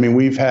happened. I mean,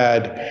 we've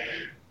had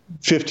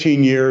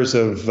 15 years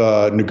of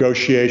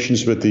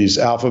negotiations with these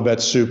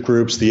alphabet soup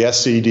groups, the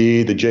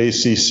SCD, the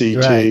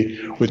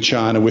JCCT, with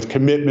China, with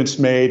commitments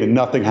made, and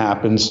nothing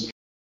happens.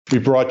 We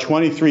brought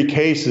 23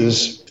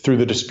 cases through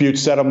the dispute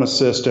settlement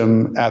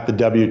system at the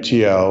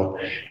WTO,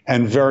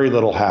 and very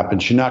little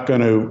happens. You're not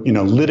going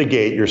to,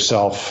 litigate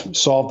yourself,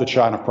 solve the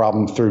China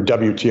problem through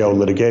WTO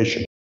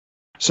litigation.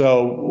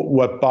 So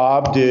what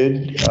Bob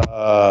did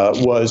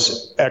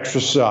was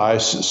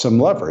exercise some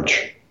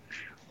leverage,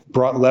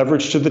 brought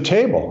leverage to the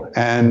table,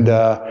 and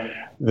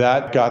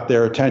that got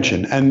their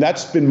attention. And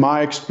that's been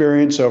my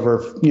experience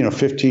over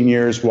 15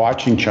 years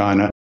watching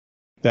China,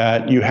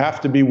 that you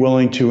have to be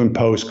willing to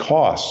impose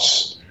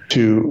costs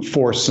to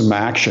force some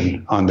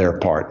action on their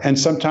part. And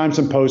sometimes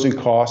imposing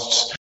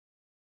costs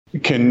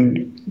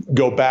can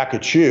go back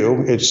at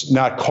you. It's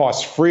not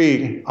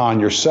cost-free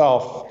on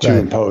yourself to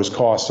impose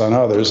costs on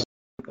others.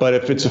 But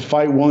if it's a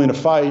fight willing to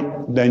fight,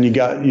 then you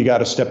got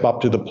to step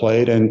up to the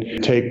plate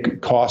and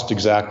take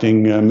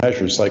cost-exacting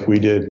measures like we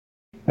did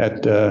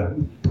at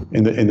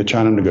in the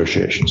China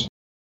negotiations.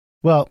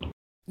 Well,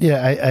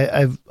 yeah,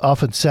 I've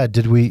often said,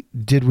 did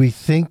we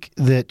think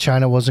that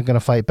China wasn't going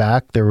to fight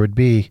back? There would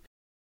be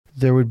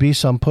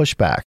some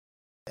pushback.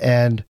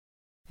 And,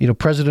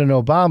 President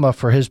Obama,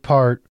 for his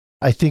part,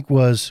 I think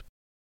was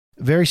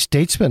very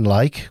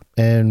statesmanlike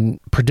and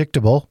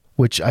predictable,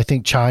 which I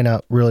think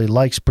China really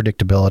likes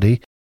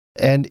predictability.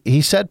 And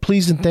he said,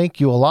 please and thank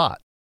you a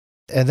lot.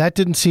 And that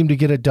didn't seem to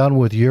get it done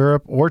with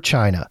Europe or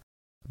China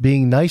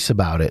being nice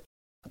about it.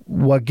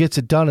 What gets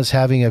it done is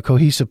having a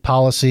cohesive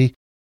policy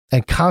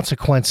and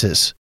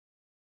consequences.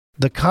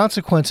 The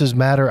consequences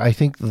matter, I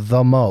think,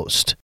 the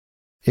most.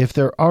 If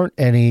there aren't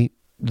any,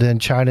 then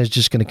China is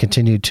just going to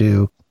continue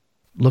to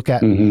look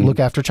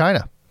after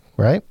China,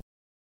 right?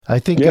 I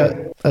think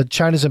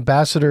China's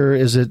ambassador,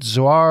 is it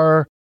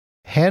Zhuar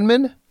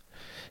Hanman,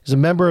 is a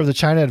member of the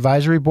China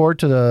Advisory Board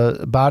to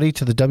the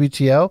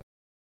WTO.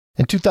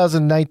 In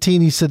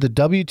 2019, he said the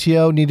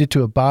WTO needed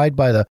to abide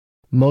by the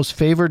most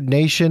favored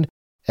nation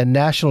and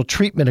national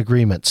treatment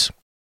agreements.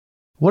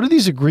 What do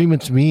these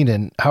agreements mean,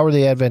 and how are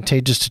they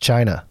advantageous to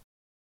China?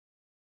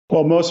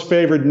 Well, most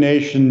favored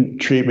nation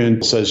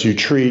treatment says you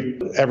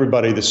treat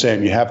everybody the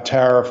same. You have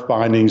tariff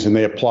bindings and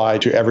they apply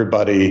to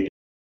everybody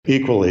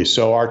equally.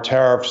 So our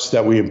tariffs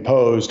that we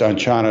imposed on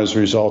China as a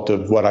result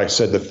of what I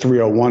said, the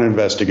 301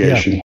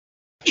 investigation,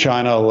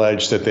 China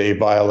alleged that they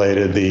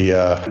violated the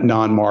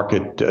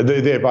non-market,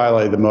 they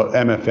violated the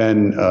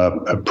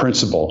MFN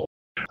principle.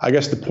 I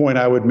guess the point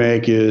I would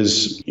make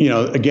is,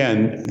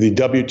 again, the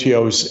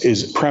WTO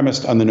is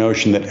premised on the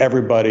notion that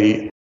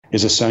everybody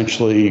is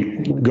essentially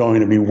going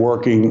to be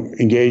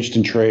engaged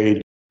in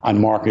trade on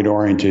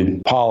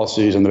market-oriented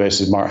policies on the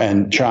basis of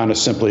and China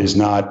simply is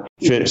not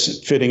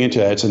fitting into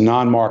that. It's a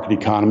non-market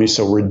economy,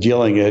 so we're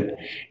dealing it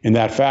in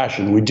that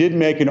fashion. We did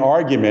make an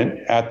argument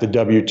at the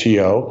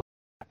WTO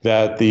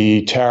that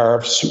the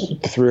tariffs,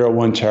 the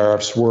 301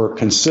 tariffs, were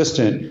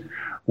consistent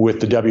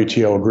with the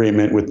WTO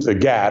agreement, with the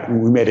GATT.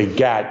 We made a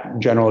GATT,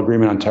 General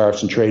Agreement on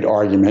Tariffs and Trade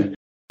argument,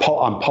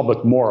 on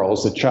public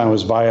morals, that China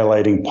was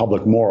violating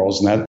public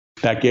morals, and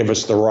that gave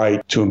us the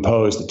right to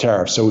impose the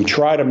tariffs. So we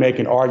try to make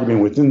an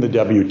argument within the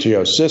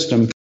WTO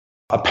system.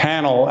 A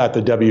panel at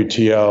the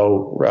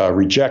WTO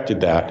rejected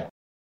that.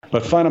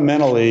 But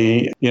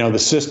fundamentally, the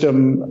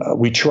system,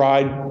 we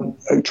tried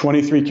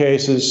 23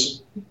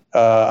 cases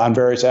on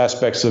various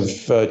aspects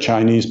of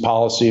Chinese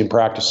policy and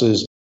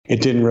practices.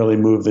 It didn't really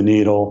move the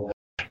needle.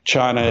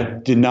 China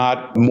did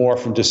not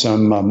morph into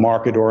some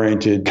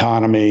market-oriented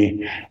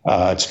economy.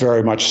 It's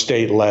very much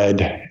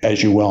state-led,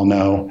 as you well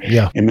know,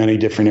 in many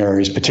different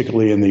areas,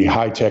 particularly in the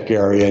high-tech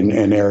area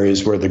and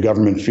areas where the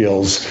government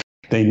feels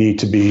they need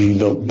to be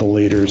the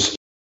leaders.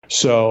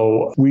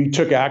 So we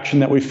took action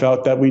that we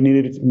felt that we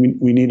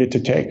needed to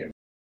take.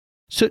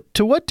 So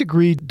to what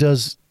degree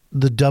does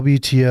the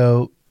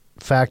WTO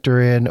factor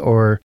in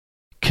or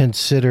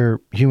consider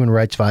human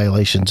rights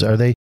violations? Are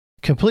they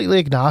completely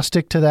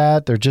agnostic to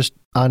that? They're just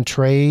on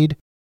trade?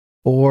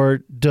 Or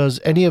does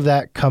any of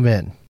that come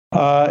in?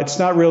 It's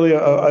not really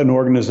an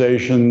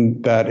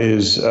organization that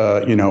is,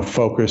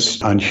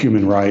 focused on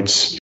human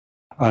rights.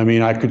 I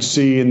mean, I could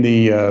see in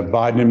the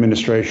Biden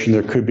administration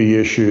there could be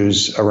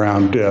issues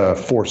around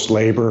forced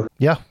labor.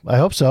 Yeah, I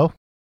hope so.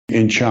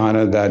 In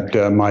China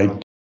that might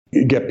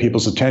get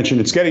people's attention.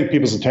 It's getting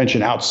people's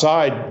attention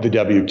outside the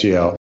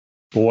WTO.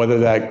 But whether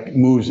that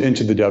moves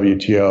into the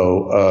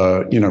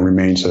WTO,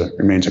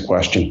 remains a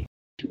question.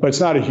 But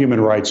it's not a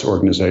human rights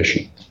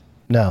organization.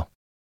 No.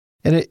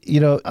 And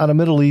on a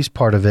Middle East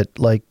part of it,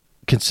 like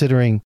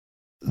considering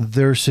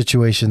their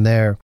situation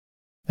there,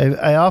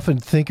 I often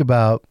think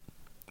about,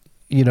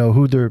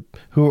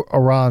 who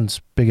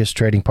Iran's biggest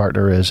trading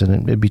partner is,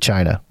 and it'd be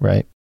China,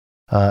 right?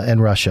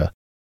 And Russia.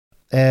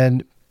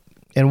 And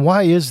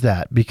why is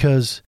that?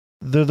 Because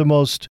they're the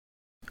most,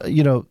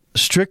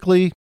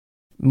 strictly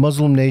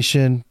Muslim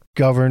nation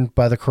governed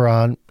by the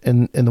Quran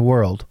in the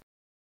world.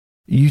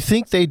 You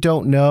think they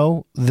don't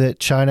know that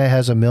China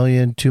has 1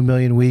 million, 2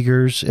 million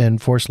Uyghurs in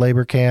forced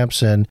labor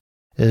camps and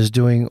is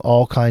doing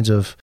all kinds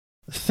of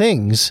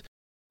things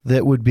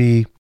that would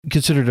be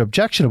considered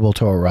objectionable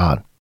to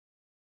Iran?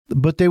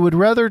 But they would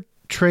rather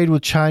trade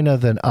with China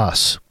than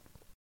us.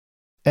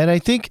 And I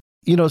think,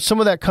 some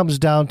of that comes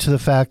down to the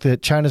fact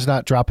that China's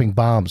not dropping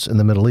bombs in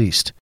the Middle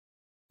East.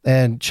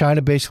 And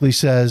China basically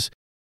says,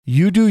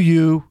 you do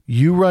you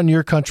run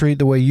your country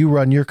the way you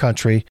run your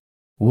country.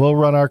 We'll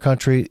run our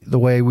country the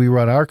way we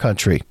run our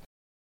country.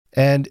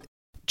 And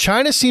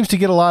China seems to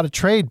get a lot of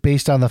trade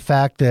based on the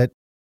fact that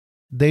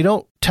they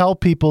don't tell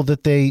people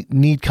that they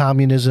need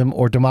communism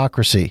or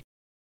democracy,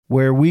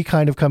 where we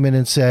kind of come in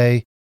and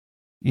say,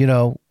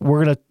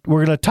 we're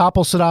gonna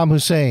topple Saddam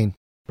Hussein.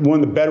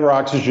 One of the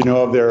bedrocks, as you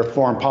know, of their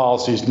foreign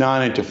policy is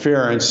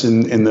non-interference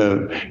in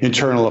the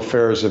internal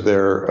affairs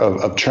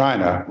of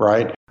China,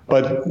 right?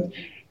 But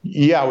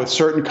yeah, with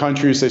certain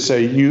countries, they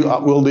say,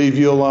 we'll leave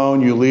you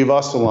alone, you leave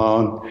us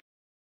alone.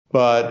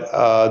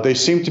 But they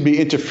seem to be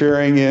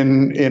interfering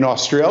in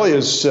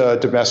Australia's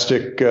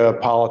domestic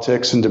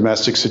politics and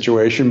domestic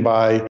situation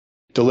by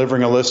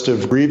delivering a list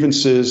of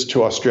grievances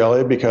to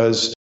Australia,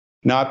 because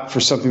not for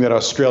something that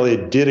Australia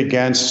did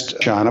against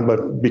China,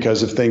 but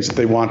because of things that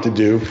they want to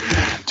do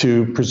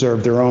to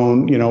preserve their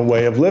own,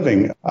 way of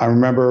living. I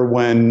remember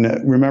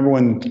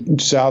when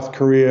South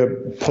Korea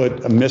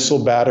put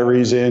missile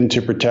batteries in to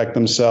protect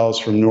themselves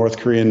from North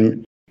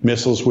Korean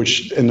missiles,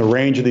 which in the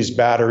range of these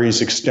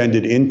batteries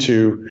extended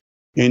into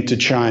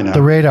China.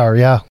 The radar,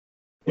 yeah.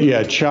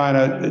 Yeah,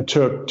 China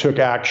took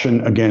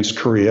action against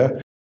Korea.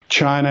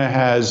 China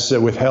has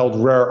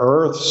withheld rare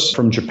earths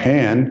from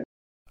Japan.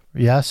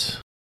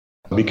 Yes.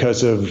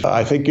 Because of,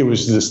 I think it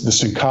was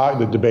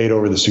the debate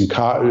over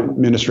the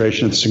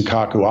administration of the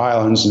Senkaku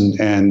Islands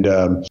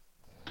and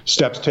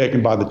steps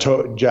taken by the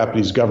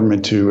Japanese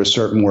government to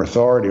assert more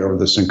authority over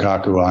the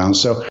Senkaku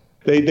Islands. So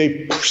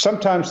they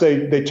sometimes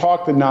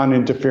talk the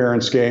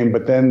non-interference game,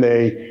 but then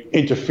they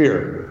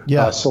interfere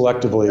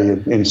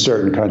selectively in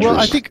certain countries. Well,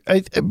 I think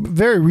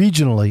very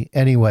regionally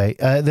anyway.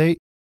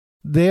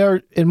 They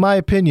are, in my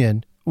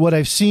opinion, what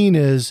I've seen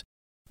is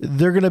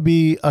they're going to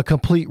be a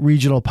complete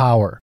regional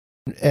power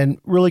and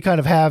really kind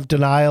of have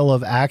denial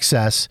of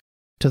access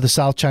to the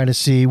South China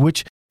Sea,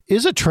 which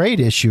is a trade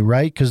issue,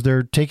 right? Because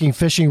they're taking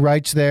fishing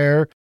rights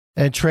there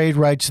and trade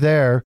rights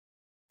there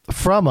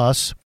from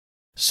us.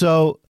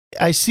 So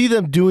I see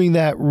them doing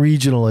that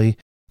regionally,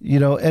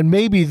 and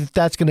maybe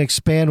that's going to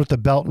expand with the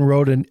Belt and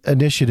Road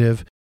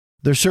Initiative.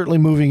 They're certainly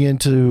moving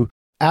into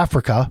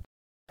Africa,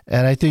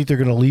 and I think they're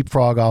going to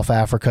leapfrog off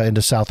Africa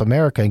into South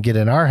America and get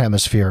in our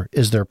hemisphere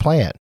is their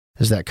plan,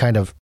 is that kind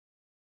of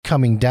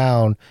coming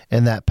down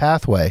in that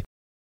pathway.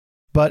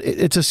 But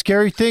it's a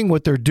scary thing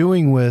what they're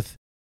doing with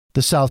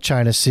the South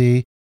China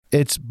Sea.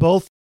 It's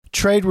both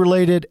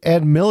trade-related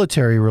and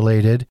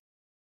military-related.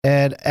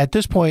 And at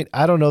this point,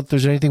 I don't know if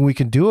there's anything we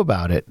can do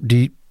about it.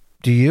 Do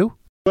you?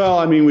 Well,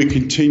 I mean,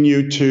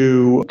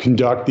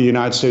 the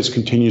United States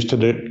continues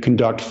to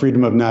conduct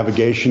freedom of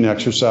navigation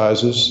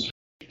exercises,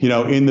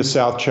 in the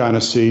South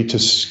China Sea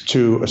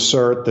to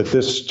assert that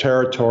this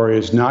territory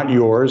is not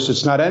yours.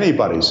 It's not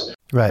anybody's.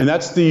 Right. And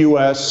that's the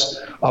U.S.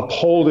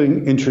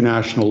 upholding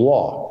international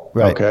law.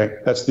 Right. Okay.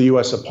 That's the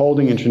U.S.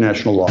 upholding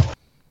international law.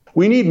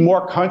 We need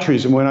more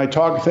countries. And when I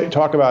talk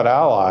about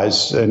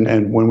allies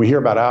and when we hear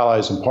about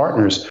allies and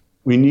partners,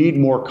 we need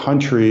more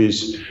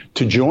countries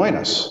to join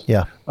us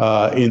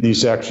in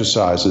these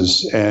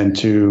exercises and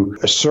to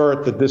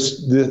assert that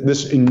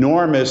this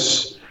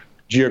enormous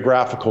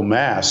geographical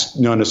mass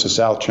known as the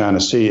South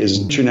China Sea is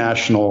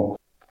international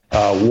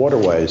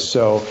waterways.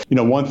 So,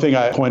 one thing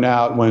I point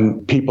out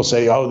when people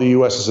say, oh, the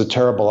U.S. is a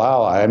terrible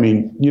ally, I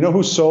mean,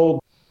 who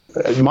sold,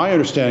 my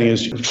understanding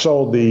is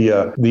sold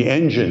the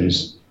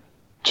engines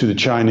to the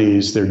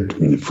Chinese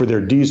for their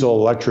diesel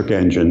electric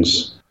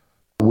engines,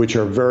 which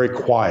are very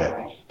quiet,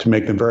 to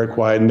make them very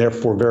quiet and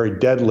therefore very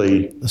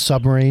deadly. The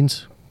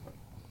submarines?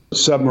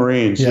 Was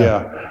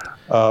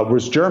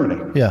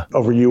Germany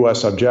over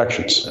U.S.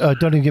 objections.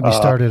 Don't even get me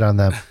started on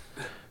them.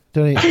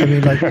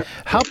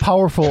 How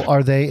powerful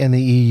are they in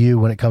the EU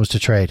when it comes to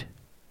trade?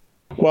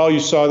 Well, you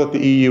saw that the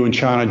EU and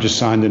China just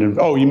signed an.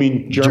 Oh, you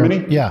mean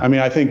Germany? Yeah. I mean,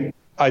 I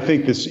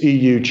think this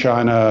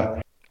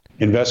EU-China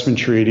investment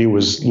treaty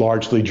was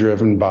largely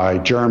driven by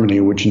Germany,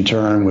 which in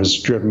turn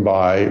was driven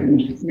by,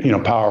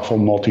 powerful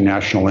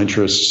multinational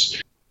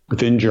interests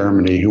within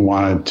Germany who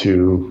wanted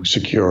to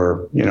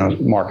secure,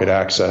 market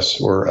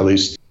access or at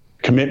least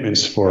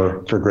commitments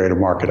for greater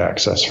market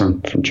access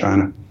from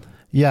China.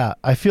 Yeah,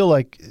 I feel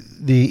like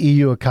the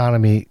EU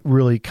economy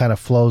really kind of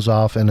flows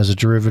off and is a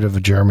derivative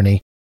of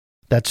Germany.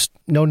 That's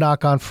no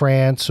knock on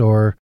France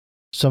or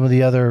some of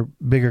the other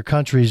bigger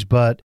countries,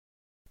 but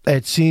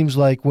it seems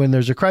like when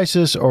there's a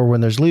crisis or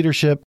when there's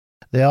leadership,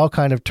 they all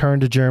kind of turn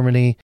to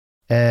Germany,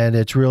 and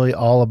it's really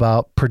all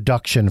about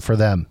production for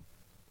them.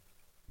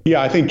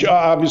 Yeah, I think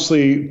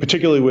obviously,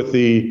 particularly with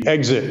the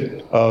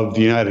exit of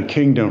the United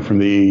Kingdom from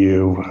the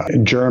EU,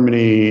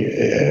 Germany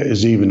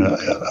is even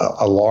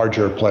a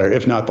larger player,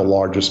 if not the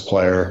largest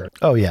player.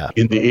 Oh, yeah.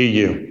 In the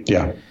EU.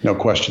 Yeah, no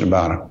question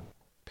about it.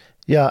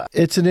 Yeah,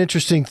 it's an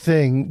interesting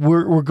thing.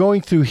 We're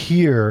going through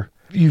here.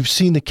 You've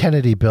seen the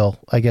Kennedy bill,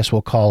 I guess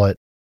we'll call it,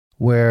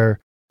 where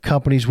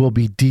companies will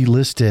be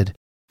delisted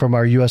from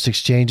our U.S.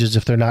 exchanges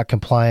if they're not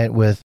compliant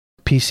with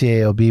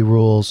PCAOB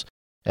rules.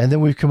 And then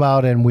we've come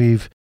out and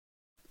we've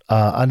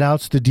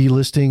announced the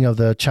delisting of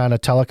the China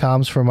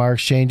telecoms from our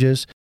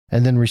exchanges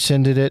and then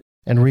rescinded it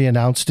and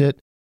re-announced it.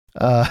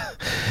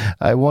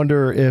 I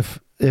wonder if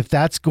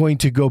that's going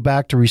to go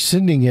back to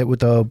rescinding it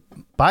with the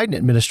Biden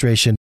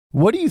administration.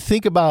 What do you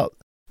think about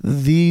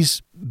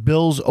these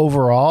bills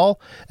overall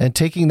and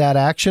taking that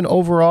action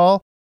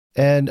overall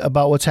and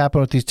about what's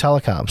happened with these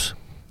telecoms?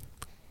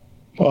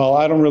 Well,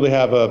 I don't really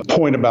have a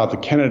point about the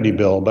Kennedy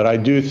bill, but I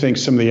do think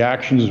some of the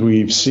actions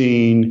we've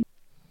seen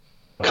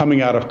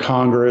coming out of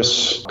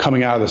Congress,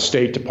 coming out of the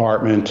State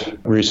Department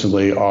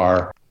recently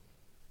are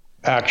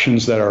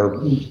actions that are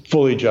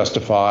fully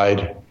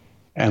justified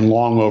and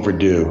long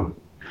overdue.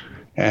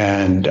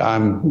 And I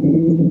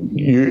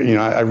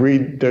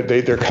read that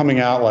they're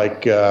coming out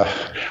like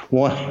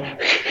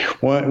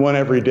one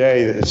every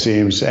day, it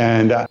seems.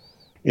 And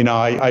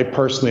I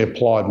personally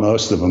applaud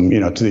most of them.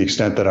 To the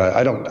extent that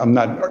I'm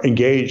not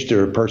engaged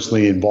or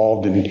personally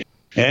involved in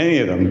any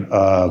of them.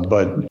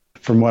 But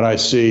from what I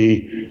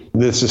see,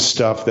 this is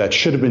stuff that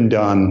should have been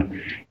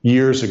done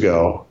years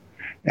ago,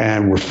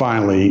 and we're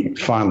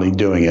finally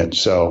doing it.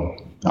 So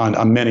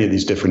on many of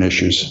these different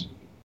issues.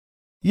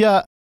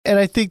 Yeah. And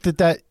I think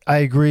that I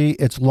agree.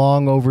 It's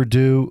long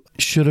overdue,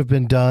 should have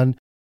been done.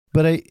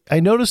 But I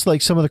noticed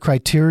like some of the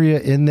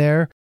criteria in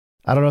there,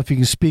 I don't know if you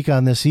can speak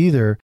on this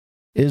either,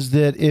 is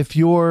that if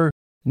you're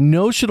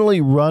notionally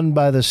run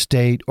by the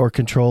state or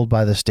controlled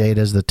by the state,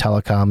 as the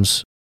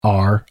telecoms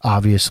are,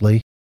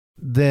 obviously,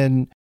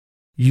 then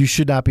you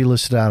should not be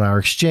listed on our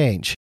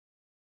exchange.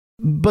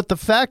 But the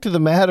fact of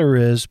the matter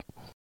is,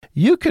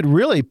 you could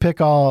really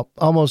pick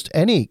almost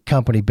any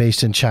company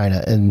based in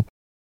China and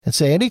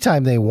say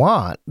anytime they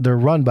want, they're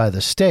run by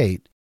the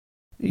state.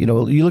 You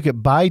look at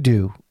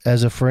Baidu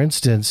as for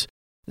instance,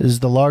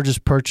 is the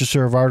largest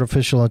purchaser of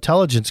artificial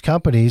intelligence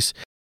companies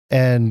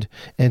and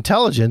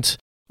intelligence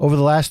over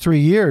the last 3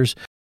 years.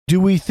 Do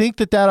we think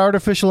that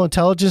artificial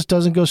intelligence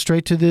doesn't go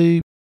straight to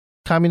the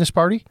Communist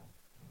Party?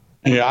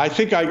 Yeah, I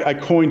think I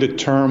coined a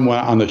term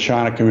on the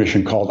China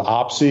Commission called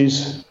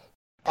OPSIs,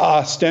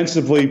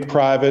 ostensibly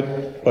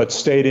private but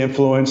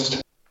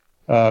state-influenced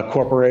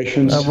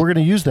corporations. We're going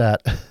to use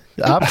that.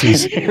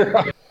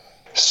 OPSIs.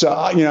 So,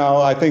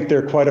 I think there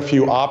are quite a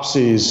few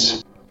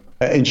OPSIs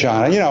in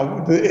China.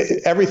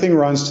 Everything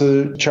runs to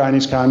the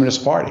Chinese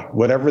Communist Party.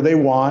 Whatever they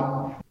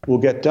want will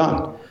get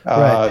done.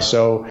 Right.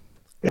 So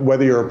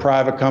whether you're a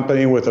private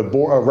company with a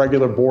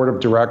regular board of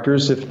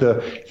directors, if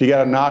you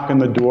got a knock on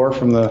the door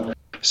from the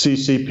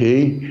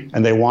CCP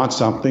and they want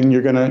something,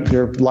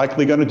 you're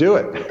likely gonna do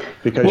it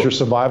because your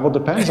survival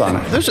depends on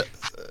it.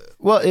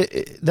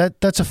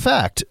 That's a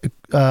fact.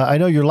 I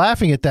know you're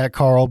laughing at that,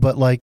 Carl, but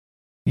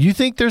you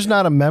think there's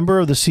not a member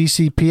of the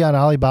CCP on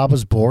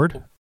Alibaba's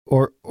board,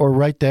 or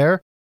right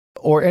there,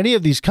 or any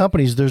of these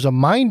companies? There's a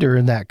minder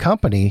in that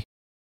company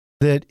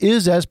that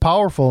is as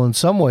powerful, in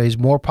some ways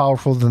more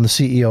powerful than the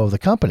CEO of the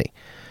company,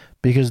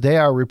 because they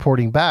are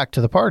reporting back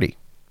to the party.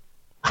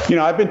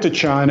 I've been to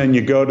China, and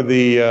you go to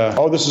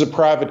this is a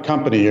private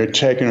company. You're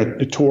taking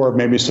a tour of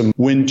maybe some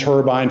wind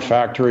turbine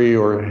factory,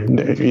 or,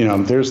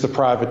 there's the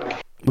private.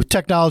 With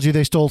technology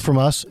they stole from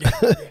us.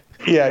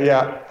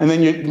 Yeah. And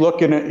then you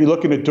look in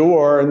a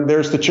door, and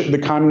there's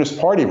the Communist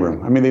Party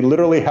room. I mean, they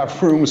literally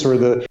have rooms where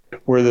the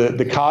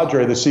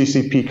cadre, the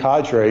CCP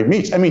cadre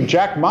meets. I mean,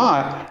 Jack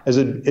Ma is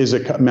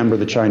a member of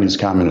the Chinese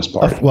Communist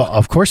Party. Well,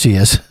 of course he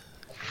is.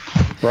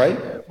 Right?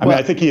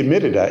 I think he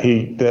admitted that.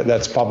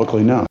 That's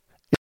publicly known.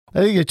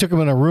 I think they took him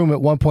in a room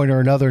at one point or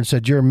another and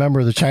said, "You're a member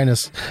of the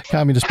China's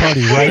Communist Party,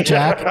 right,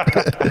 Jack?"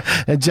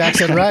 And Jack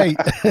said, "Right."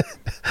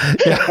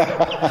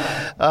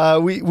 Yeah.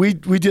 We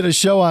did a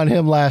show on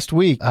him last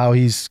week, how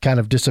he's kind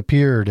of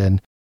disappeared,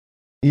 and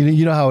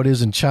you know how it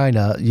is in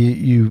China.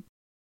 They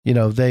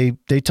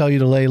tell you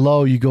to lay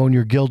low. You go in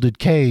your gilded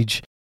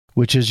cage,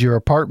 which is your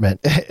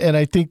apartment, and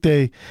I think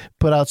they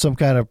put out some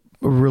kind of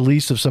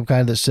release of some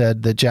kind that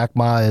said that Jack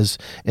Ma is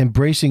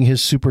embracing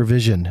his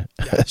supervision.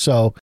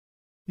 So.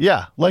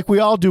 Yeah, like we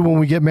all do when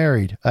we get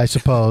married, I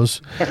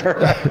suppose.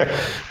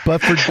 But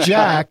for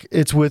Jack,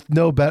 it's with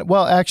no benefit.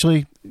 Well,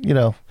 actually,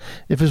 if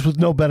it's with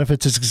no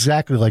benefits, it's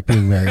exactly like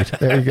being married.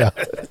 There you go.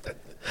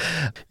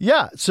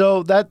 Yeah,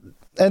 so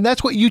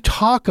that's what you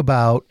talk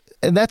about,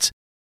 and that's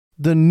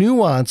the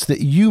nuance that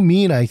you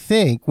mean, I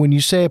think, when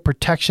you say a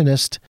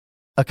protectionist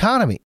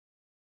economy.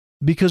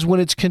 Because when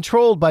it's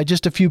controlled by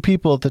just a few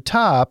people at the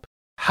top,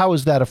 how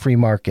is that a free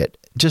market?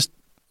 Just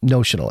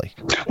notionally.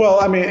 Well,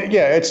 I mean,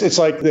 yeah, it's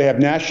like they have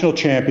national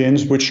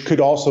champions, which could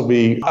also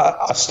be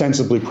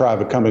ostensibly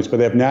private companies, but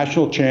they have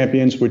national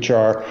champions, which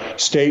are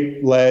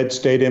state-led,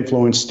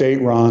 state-influenced,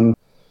 state-run,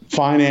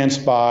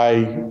 financed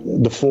by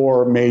the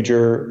 4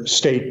 major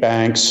state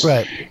banks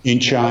in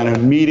China,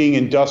 meeting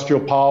industrial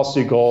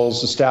policy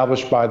goals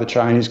established by the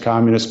Chinese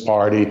Communist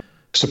Party,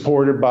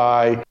 supported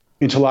by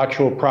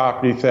intellectual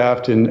property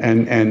theft and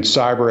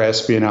cyber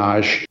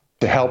espionage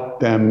to help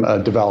them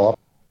develop.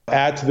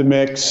 Add to the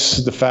mix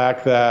the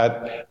fact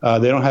that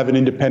they don't have an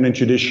independent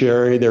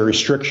judiciary. There are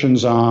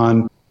restrictions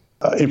on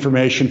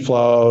information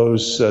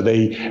flows.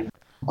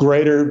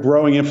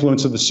 Growing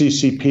influence of the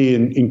CCP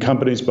in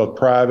companies both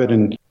private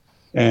and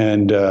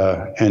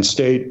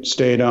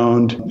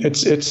state-owned.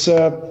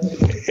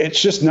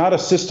 It's just not a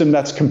system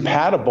that's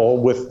compatible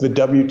with the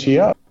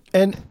WTO.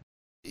 And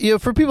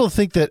for people to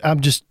think that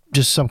I'm just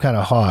some kind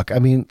of hawk, I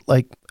mean,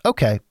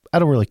 okay, I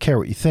don't really care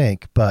what you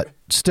think, but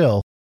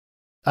still,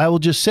 I will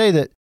just say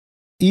that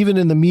even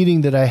in the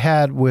meeting that I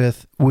had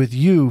with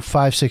you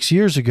 5-6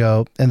 years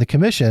ago and the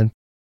commission,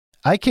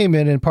 I came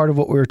in and part of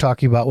what we were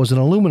talking about was an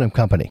aluminum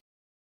company.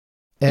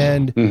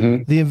 And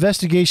the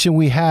investigation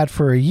we had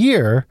for a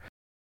year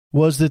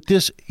was that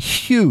this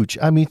huge,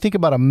 I mean, think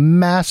about a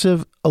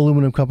massive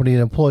aluminum company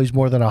that employs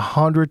more than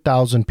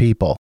 100,000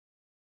 people,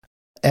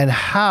 and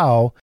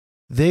how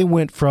they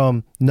went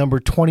from number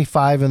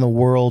 25 in the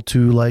world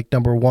to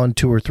number 1,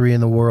 2, or 3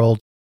 in the world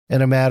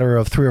in a matter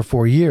of 3 or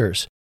 4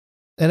 years.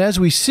 And as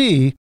we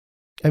see,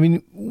 I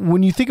mean,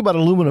 when you think about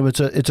aluminum, it's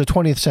a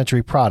 20th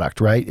century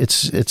product, right?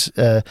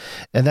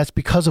 And that's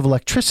because of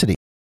electricity.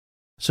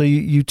 So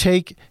you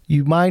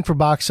mine for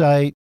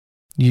bauxite,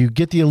 you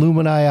get the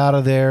alumini out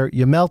of there,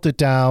 you melt it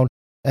down,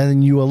 and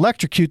then you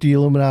electrocute the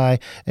alumini,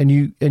 and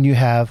you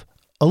have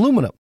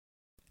aluminum.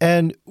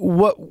 And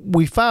what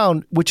we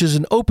found, which is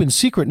an open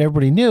secret and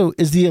everybody knew,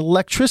 is the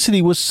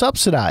electricity was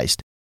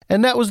subsidized,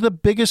 and that was the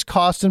biggest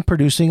cost in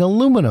producing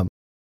aluminum.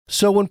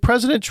 So when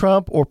President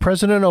Trump or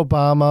President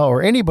Obama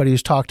or anybody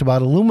who's talked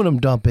about aluminum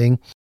dumping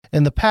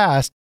in the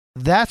past,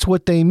 that's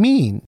what they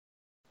mean.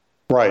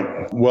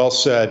 Right. Well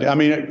said. I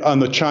mean, on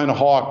the China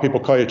hawk,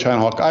 people call you a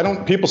China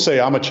hawk. People say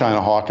I'm a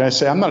China hawk, and I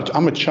say I'm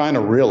a China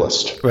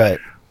realist. Right.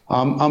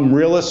 I'm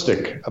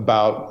realistic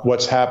about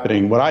what's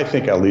happening, what I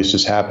think at least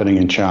is happening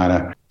in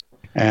China,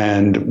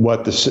 and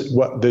what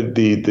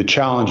the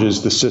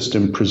challenges the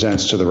system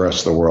presents to the rest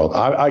of the world.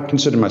 I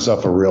consider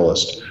myself a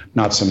realist,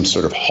 not some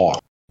sort of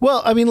hawk.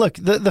 Well, I mean, look,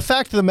 the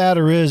fact of the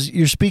matter is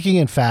you're speaking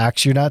in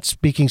facts. You're not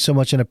speaking so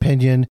much in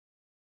opinion.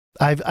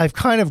 I've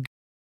kind of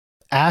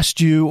asked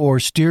you or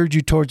steered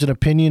you towards an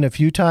opinion a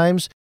few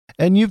times,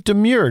 and you've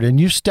demurred and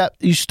you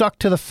stuck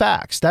to the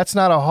facts. That's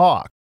not a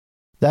hawk.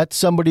 That's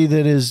somebody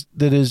that is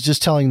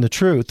just telling the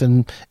truth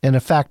and in a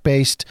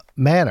fact-based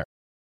manner.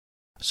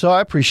 So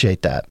I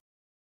appreciate that.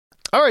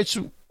 All right,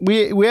 so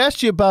we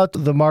asked you about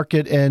the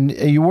market, and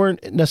you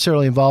weren't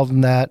necessarily involved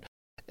in that.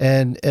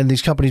 And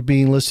these companies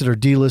being listed or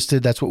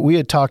delisted, that's what we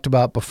had talked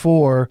about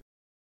before.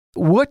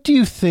 What do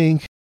you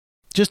think,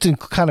 just in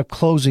kind of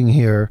closing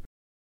here,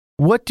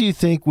 what do you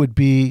think would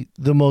be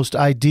the most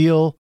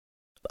ideal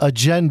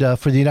agenda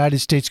for the United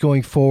States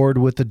going forward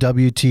with the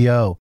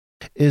WTO?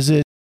 Is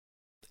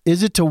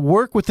it to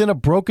work within a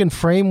broken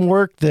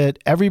framework that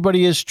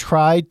everybody has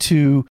tried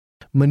to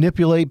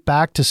manipulate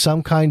back to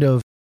some kind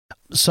of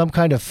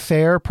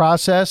fair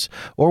process,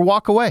 or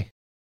walk away?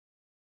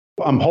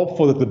 I'm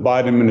hopeful that the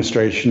Biden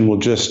administration will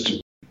just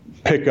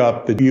pick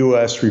up the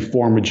U.S.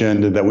 reform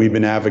agenda that we've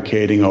been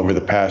advocating over the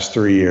past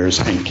 3 years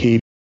and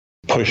keep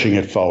pushing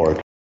it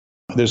forward.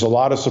 There's a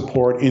lot of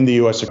support in the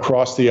U.S.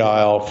 across the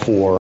aisle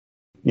for,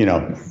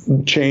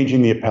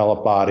 changing the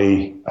appellate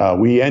body.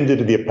 We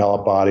ended the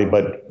appellate body,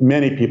 but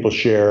many people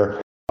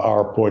share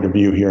our point of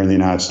view here in the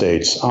United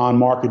States on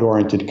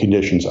market-oriented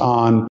conditions,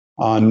 on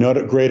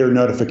greater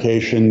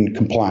notification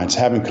compliance,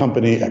 having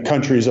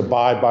countries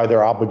abide by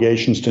their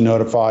obligations to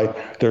notify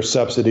their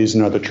subsidies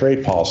and other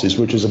trade policies,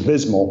 which is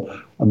abysmal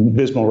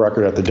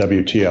record at the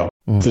WTO.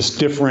 This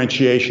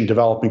differentiation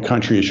developing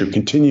country issue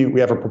continue. We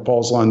have a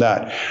proposal on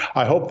that.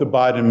 I hope the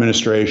Biden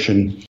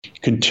administration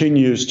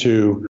continues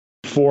to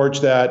forge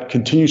that,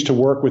 continues to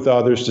work with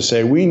others to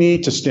say we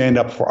need to stand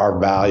up for our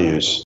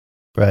values.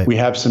 Right. We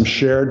have some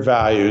shared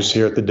values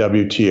here at the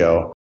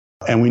WTO.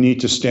 And we need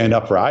to stand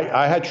up for it.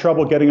 I had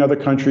trouble getting other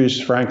countries,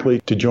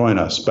 frankly, to join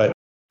us. But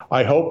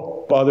I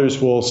hope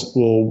others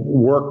will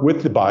work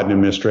with the Biden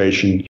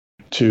administration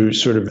to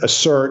sort of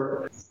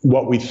assert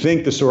what we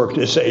think this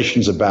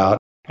organization's about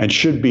and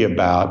should be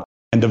about,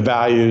 and the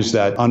values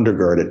that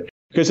undergird it.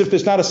 Because if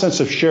there's not a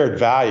sense of shared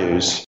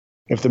values,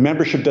 if the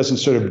membership doesn't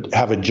sort of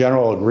have a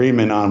general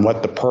agreement on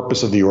what the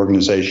purpose of the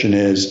organization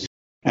is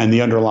and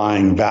the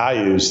underlying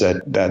values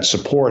that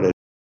support it,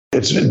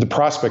 the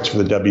prospects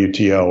for the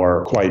WTO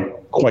are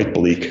quite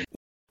bleak.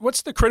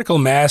 What's the critical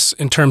mass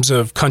in terms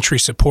of country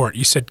support?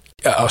 You said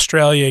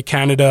Australia,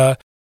 Canada,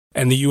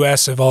 and the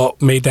U.S. have all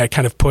made that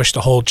kind of push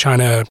to hold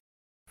China, I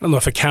don't know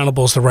if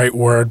accountable is the right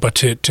word, but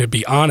to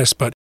be honest,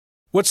 but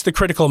what's the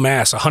critical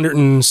mass?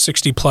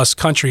 160 plus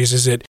countries.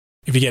 Is it,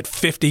 if you get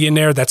 50 in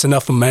there, that's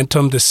enough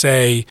momentum to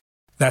say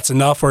that's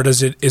enough, or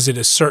is it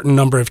a certain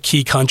number of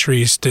key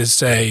countries to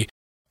say,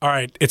 all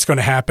right, it's going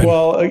to happen?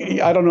 Well,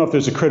 I don't know if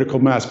there's a critical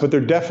mass, but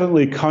there are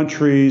definitely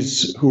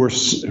countries who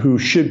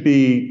should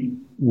be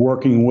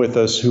working with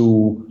us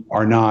who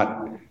are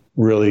not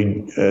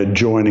really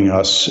joining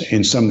us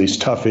in some of these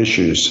tough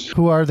issues.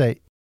 Who are they?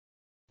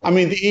 I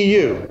mean, the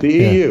EU,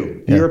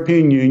 the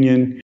European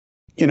Union.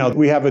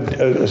 We have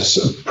a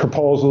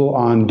proposal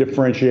on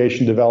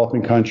differentiation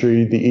developing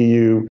country. The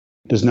EU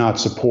does not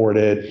support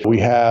it. We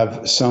have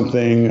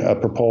a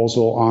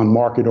proposal on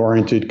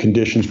market-oriented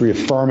conditions,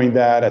 reaffirming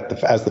that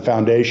as the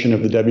foundation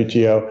of the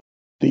WTO.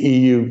 The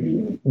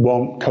EU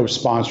won't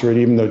co-sponsor it,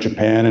 even though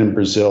Japan and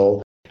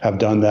Brazil have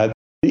done that.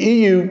 The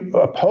EU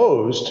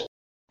opposed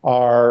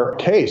our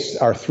case,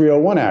 our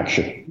 301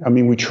 action. I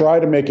mean, we try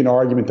to make an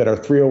argument that our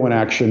 301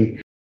 action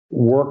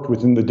worked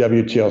within the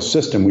WTO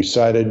system. We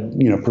cited,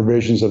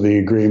 provisions of the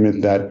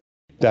agreement that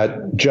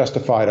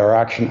justified our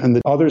action, and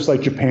the others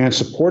like Japan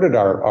supported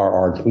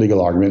our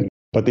legal argument,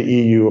 but the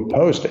EU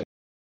opposed it.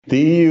 The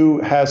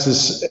EU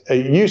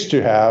used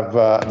to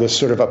have this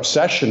sort of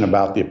obsession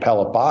about the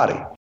appellate body.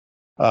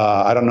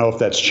 I don't know if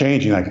that's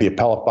changing. Like, the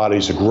appellate body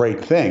is a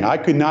great thing. I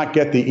could not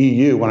get the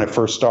EU when I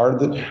first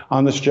started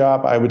on this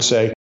job. I would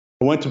say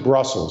I went to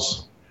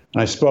Brussels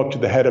and I spoke to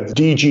the head of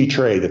DG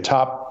Trade, the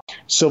top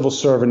civil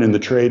servant in the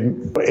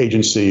trade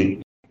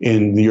agency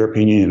in the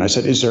European Union. I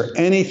said, is there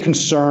any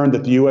concern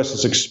that the U.S.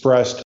 has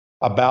expressed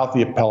about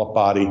the appellate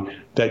body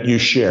that you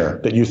share,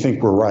 that you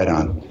think we're right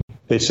on?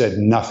 They said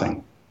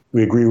nothing.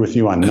 We agree with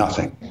you on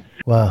nothing.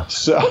 Wow.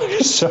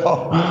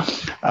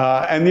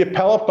 And the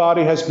appellate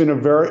body has been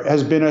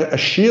a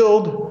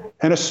shield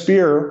and a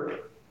spear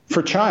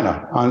for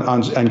China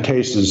on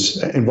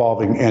cases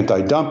involving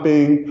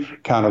anti-dumping,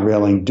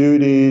 countervailing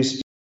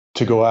duties,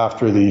 to go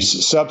after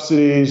these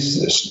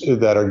subsidies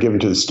that are given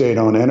to the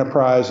state-owned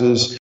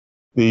enterprises.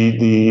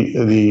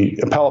 The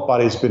appellate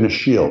body has been a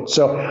shield.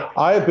 So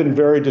I have been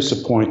very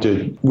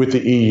disappointed with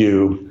the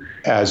EU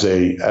as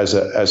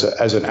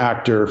an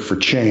actor for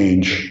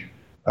change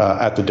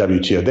at the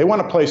WTO. They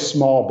want to play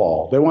small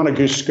ball. They want to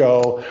just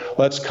go,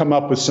 let's come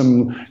up with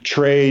some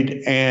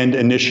trade and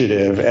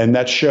initiative, and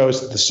that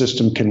shows that the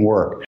system can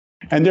work.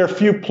 And there are a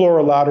few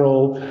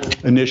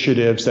plurilateral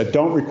initiatives that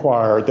don't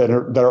require, that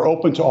are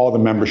open to all the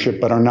membership,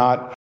 but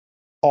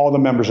all the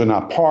members are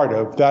not part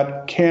of.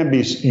 That can be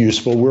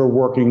useful.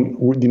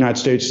 The United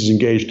States is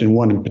engaged in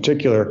one in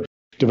particular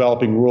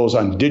developing rules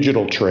on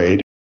digital trade.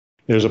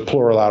 There's a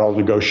plurilateral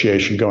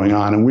negotiation going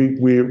on, and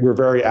we're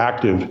very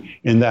active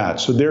in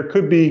that. So there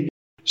could be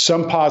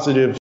some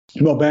positive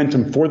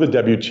momentum for the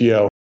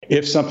WTO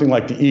if something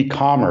like the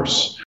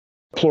e-commerce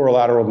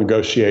plurilateral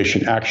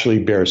negotiation actually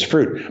bears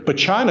fruit. But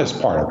China's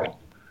part of it.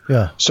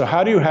 Yeah. So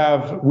how do you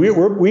have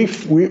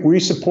we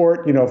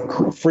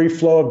support free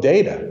flow of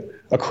data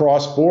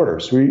across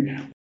borders?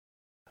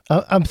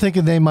 I'm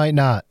thinking they might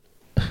not.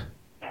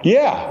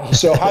 Yeah.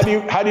 So how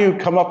do you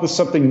come up with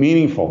something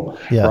meaningful,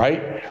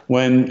 right?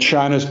 When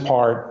China's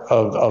part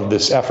of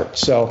this effort.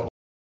 So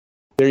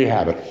there you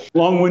have it.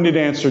 Long-winded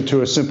answer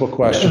to a simple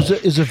question.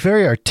 It's a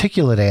very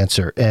articulate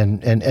answer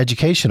and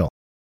educational.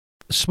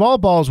 Small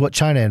ball is what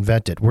China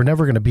invented. We're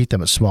never going to beat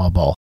them at small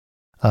ball.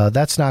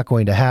 That's not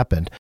going to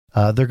happen.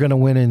 They're going to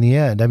win in the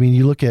end. I mean,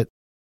 you look at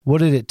what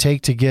did it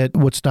take to get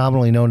what's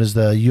nominally known as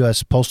the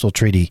U.S. Postal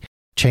Treaty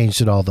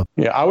changed in all the...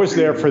 Yeah, I was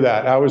there for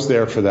that.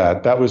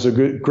 That was a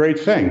great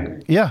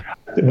thing. Yeah.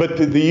 But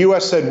the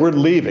U.S. said, we're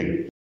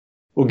leaving.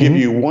 We'll give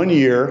you 1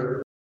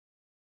 year.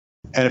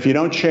 And if you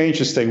don't change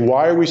this thing,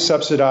 why is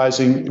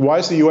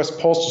the U.S.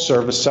 Postal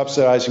Service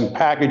subsidizing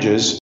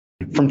packages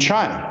from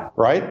China,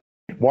 right?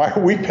 Why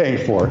are we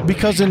paying for it?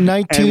 Because in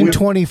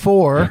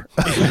 1924...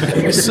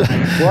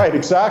 Right,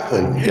 exactly.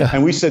 Yeah.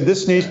 And we said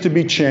this needs to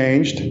be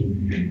changed.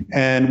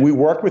 And we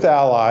worked with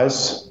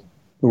allies.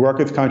 We worked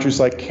with countries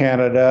like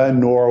Canada,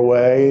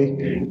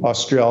 Norway,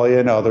 Australia,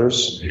 and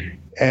others.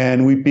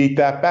 And we beat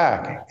that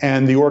back.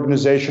 And the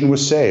organization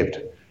was saved.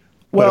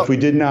 Well, but if we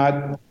did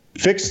not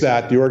fix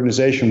that, the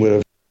organization would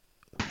have,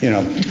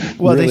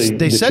 well, really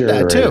they said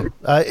that too.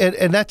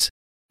 And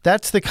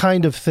that's the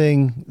kind of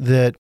thing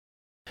that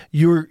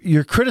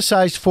you're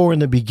criticized for in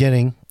the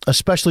beginning,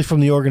 especially from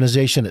the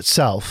organization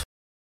itself.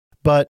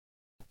 But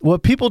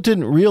what people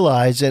didn't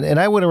realize, and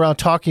I went around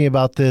talking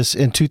about this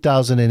in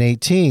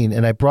 2018,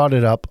 and I brought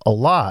it up a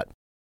lot,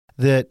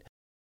 that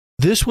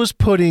this was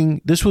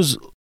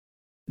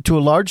to a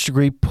large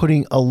degree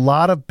putting a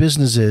lot of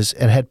businesses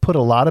and had put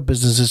a lot of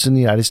businesses in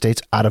the United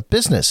States out of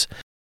business,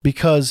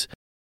 because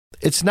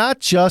it's not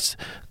just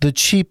the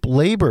cheap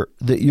labor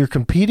that you're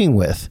competing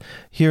with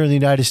here in the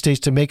United States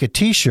to make a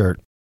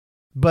T-shirt.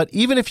 But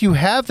even if you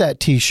have that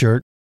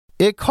T-shirt,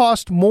 it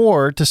cost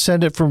more to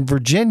send it from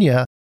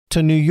Virginia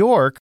to New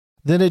York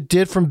than it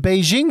did from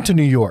Beijing to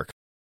New York.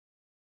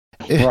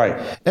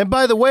 Right. And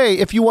by the way,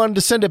 if you wanted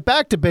to send it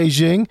back to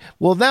Beijing,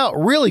 well, now it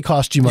really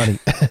cost you money.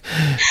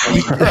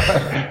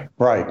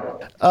 Right.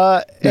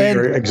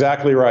 You're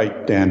exactly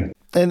right, Dan.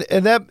 And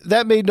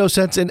that made no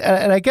sense. And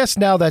I guess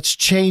now that's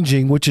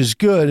changing, which is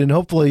good. And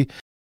hopefully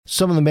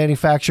some of the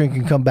manufacturing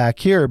can come back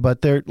here.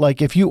 But they're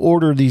like, if you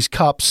order these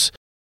cups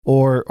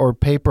or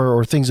paper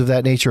or things of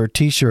that nature or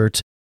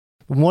T-shirts,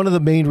 one of the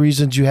main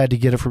reasons you had to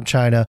get it from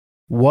China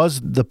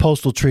was the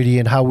postal treaty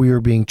and how we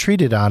were being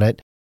treated on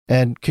it.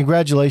 And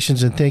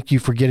congratulations and thank you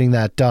for getting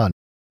that done.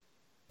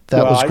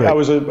 That was great. I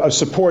was a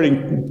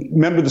supporting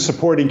member of the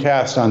supporting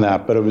cast on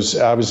that, but I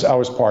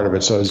was part of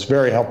it, so it's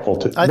very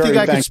helpful. I think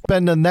I could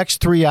spend the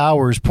next 3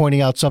 hours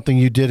pointing out something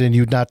you did and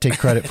you'd not take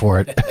credit for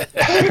it.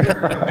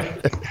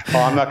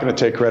 Well, I'm not going to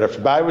take credit for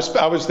it, but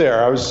I was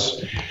there. I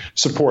was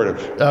supportive.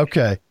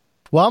 Okay.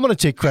 Well, I'm going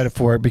to take credit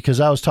for it because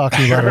I was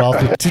talking about it all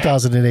through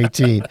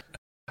 2018.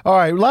 All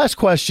right, last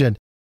question.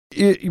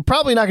 You're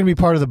probably not going to be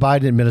part of the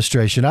Biden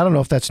administration. I don't know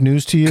if that's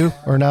news to you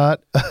or not.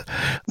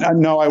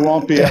 No, I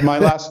won't be. My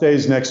last day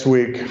is next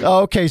week.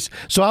 Okay,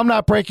 so I'm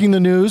not breaking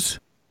the news?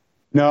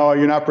 No,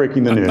 you're not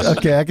breaking the news.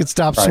 Okay, I can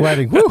stop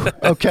sweating. Woo,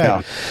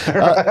 okay.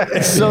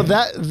 So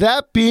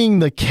that being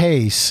the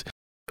case,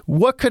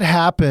 what could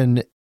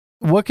happen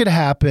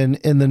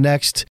in the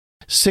next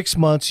 6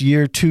 months,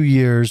 year, 2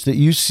 years that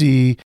you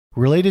see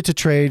related to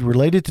trade,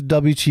 related to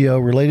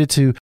WTO, related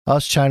to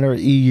us, China, or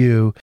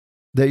EU,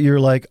 that you're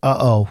like,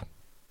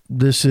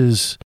 this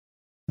is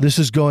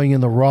going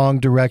in the wrong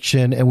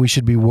direction and we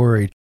should be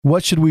worried?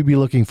 What should we be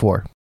looking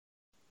for?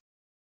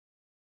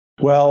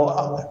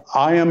 Well,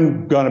 I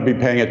am going to be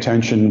paying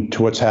attention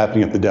to what's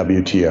happening at the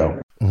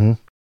WTO. Mm-hmm.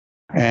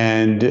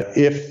 And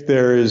if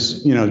there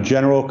is,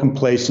 general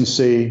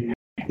complacency,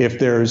 if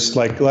there's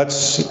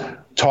let's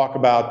talk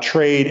about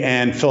trade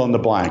and fill in the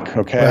blank,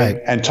 okay?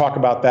 Right. And talk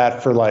about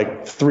that for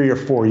 3 or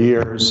 4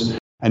 years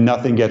and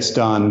nothing gets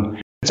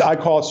done. I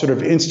call it sort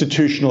of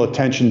institutional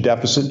attention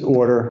deficit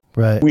order.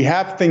 Right. We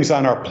have things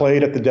on our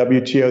plate at the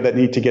WTO that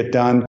need to get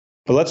done,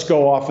 but let's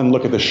go off and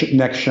look at the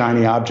next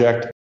shiny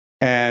object.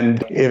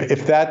 And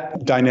if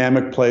that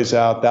dynamic plays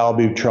out, that'll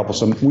be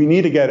troublesome. We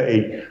need to get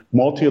a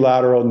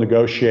multilateral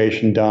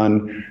negotiation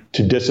done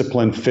to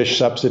discipline fish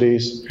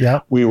subsidies. Yeah.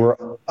 We were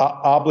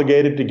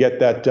obligated to get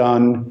that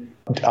done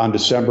on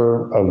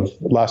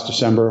last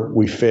December.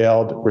 We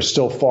failed. We're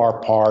still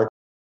far apart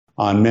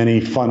on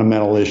many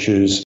fundamental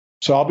issues.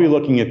 So I'll be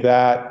looking at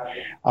that.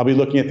 I'll be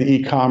looking at the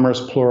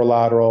e-commerce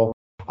plurilateral.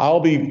 I'll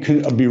be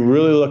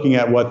really looking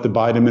at what the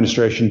Biden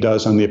administration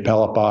does on the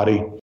appellate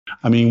body.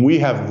 I mean, we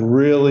have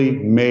really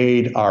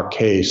made our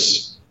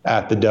case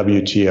at the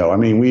WTO. I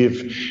mean,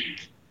 we've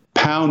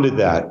pounded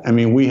that. I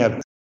mean, we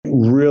have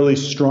really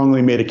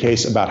strongly made a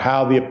case about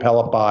how the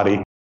appellate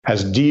body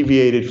has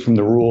deviated from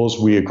the rules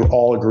we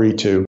all agree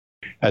to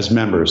as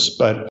members.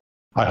 But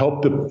I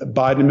hope the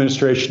Biden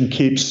administration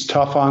keeps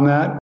tough on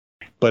that.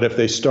 But if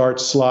they start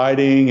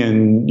sliding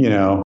and,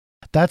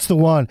 That's the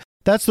one.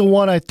 That's the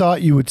one I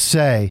thought you would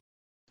say.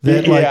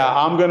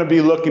 I'm going to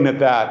be looking at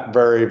that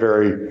very,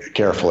 very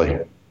carefully.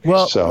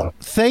 Well,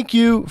 thank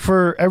you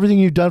for everything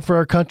you've done for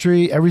our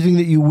country, everything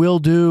that you will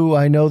do.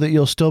 I know that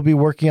you'll still be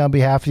working on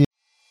behalf of the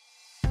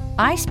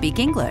I speak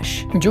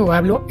English. Yo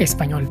hablo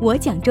español. 我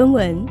讲中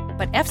文。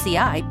 But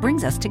FCI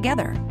brings us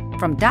together.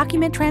 From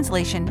document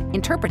translation,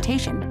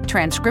 interpretation,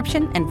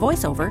 transcription, and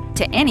voiceover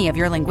to any of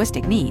your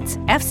linguistic needs,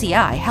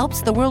 FCI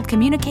helps the world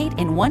communicate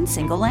in one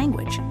single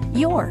language,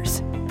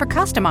 yours. For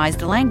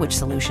customized language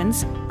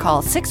solutions,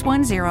 call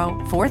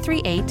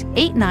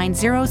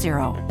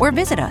 610-438-8900 or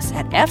visit us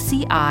at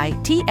fcitle.com.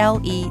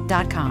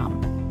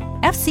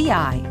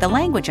 FCI, the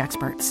language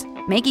experts,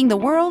 making the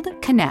world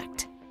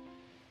connect.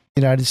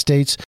 United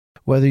States,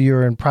 whether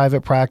you're in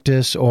private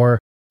practice or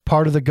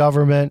part of the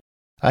government.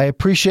 I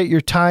appreciate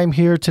your time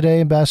here today,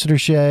 Ambassador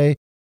Shea.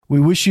 We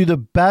wish you the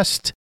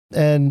best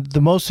and the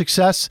most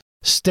success.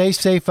 Stay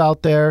safe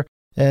out there,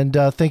 and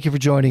thank you for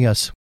joining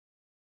us.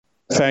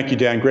 Thank you,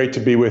 Dan. Great to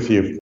be with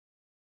you.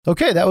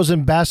 Okay, that was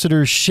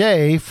Ambassador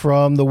Shea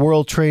from the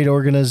World Trade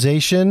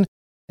Organization,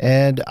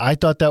 and I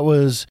thought that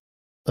was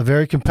a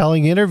very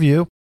compelling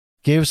interview.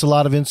 Gave us a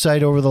lot of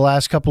insight over the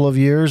last couple of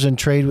years in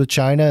trade with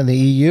China and the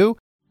EU.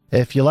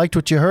 If you liked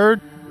what you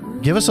heard,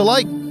 give us a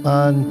like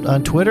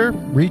on Twitter,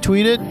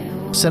 retweet it,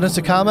 send us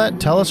a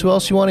comment, tell us who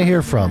else you want to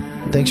hear from.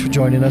 Thanks for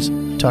joining us.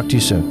 Talk to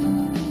you soon.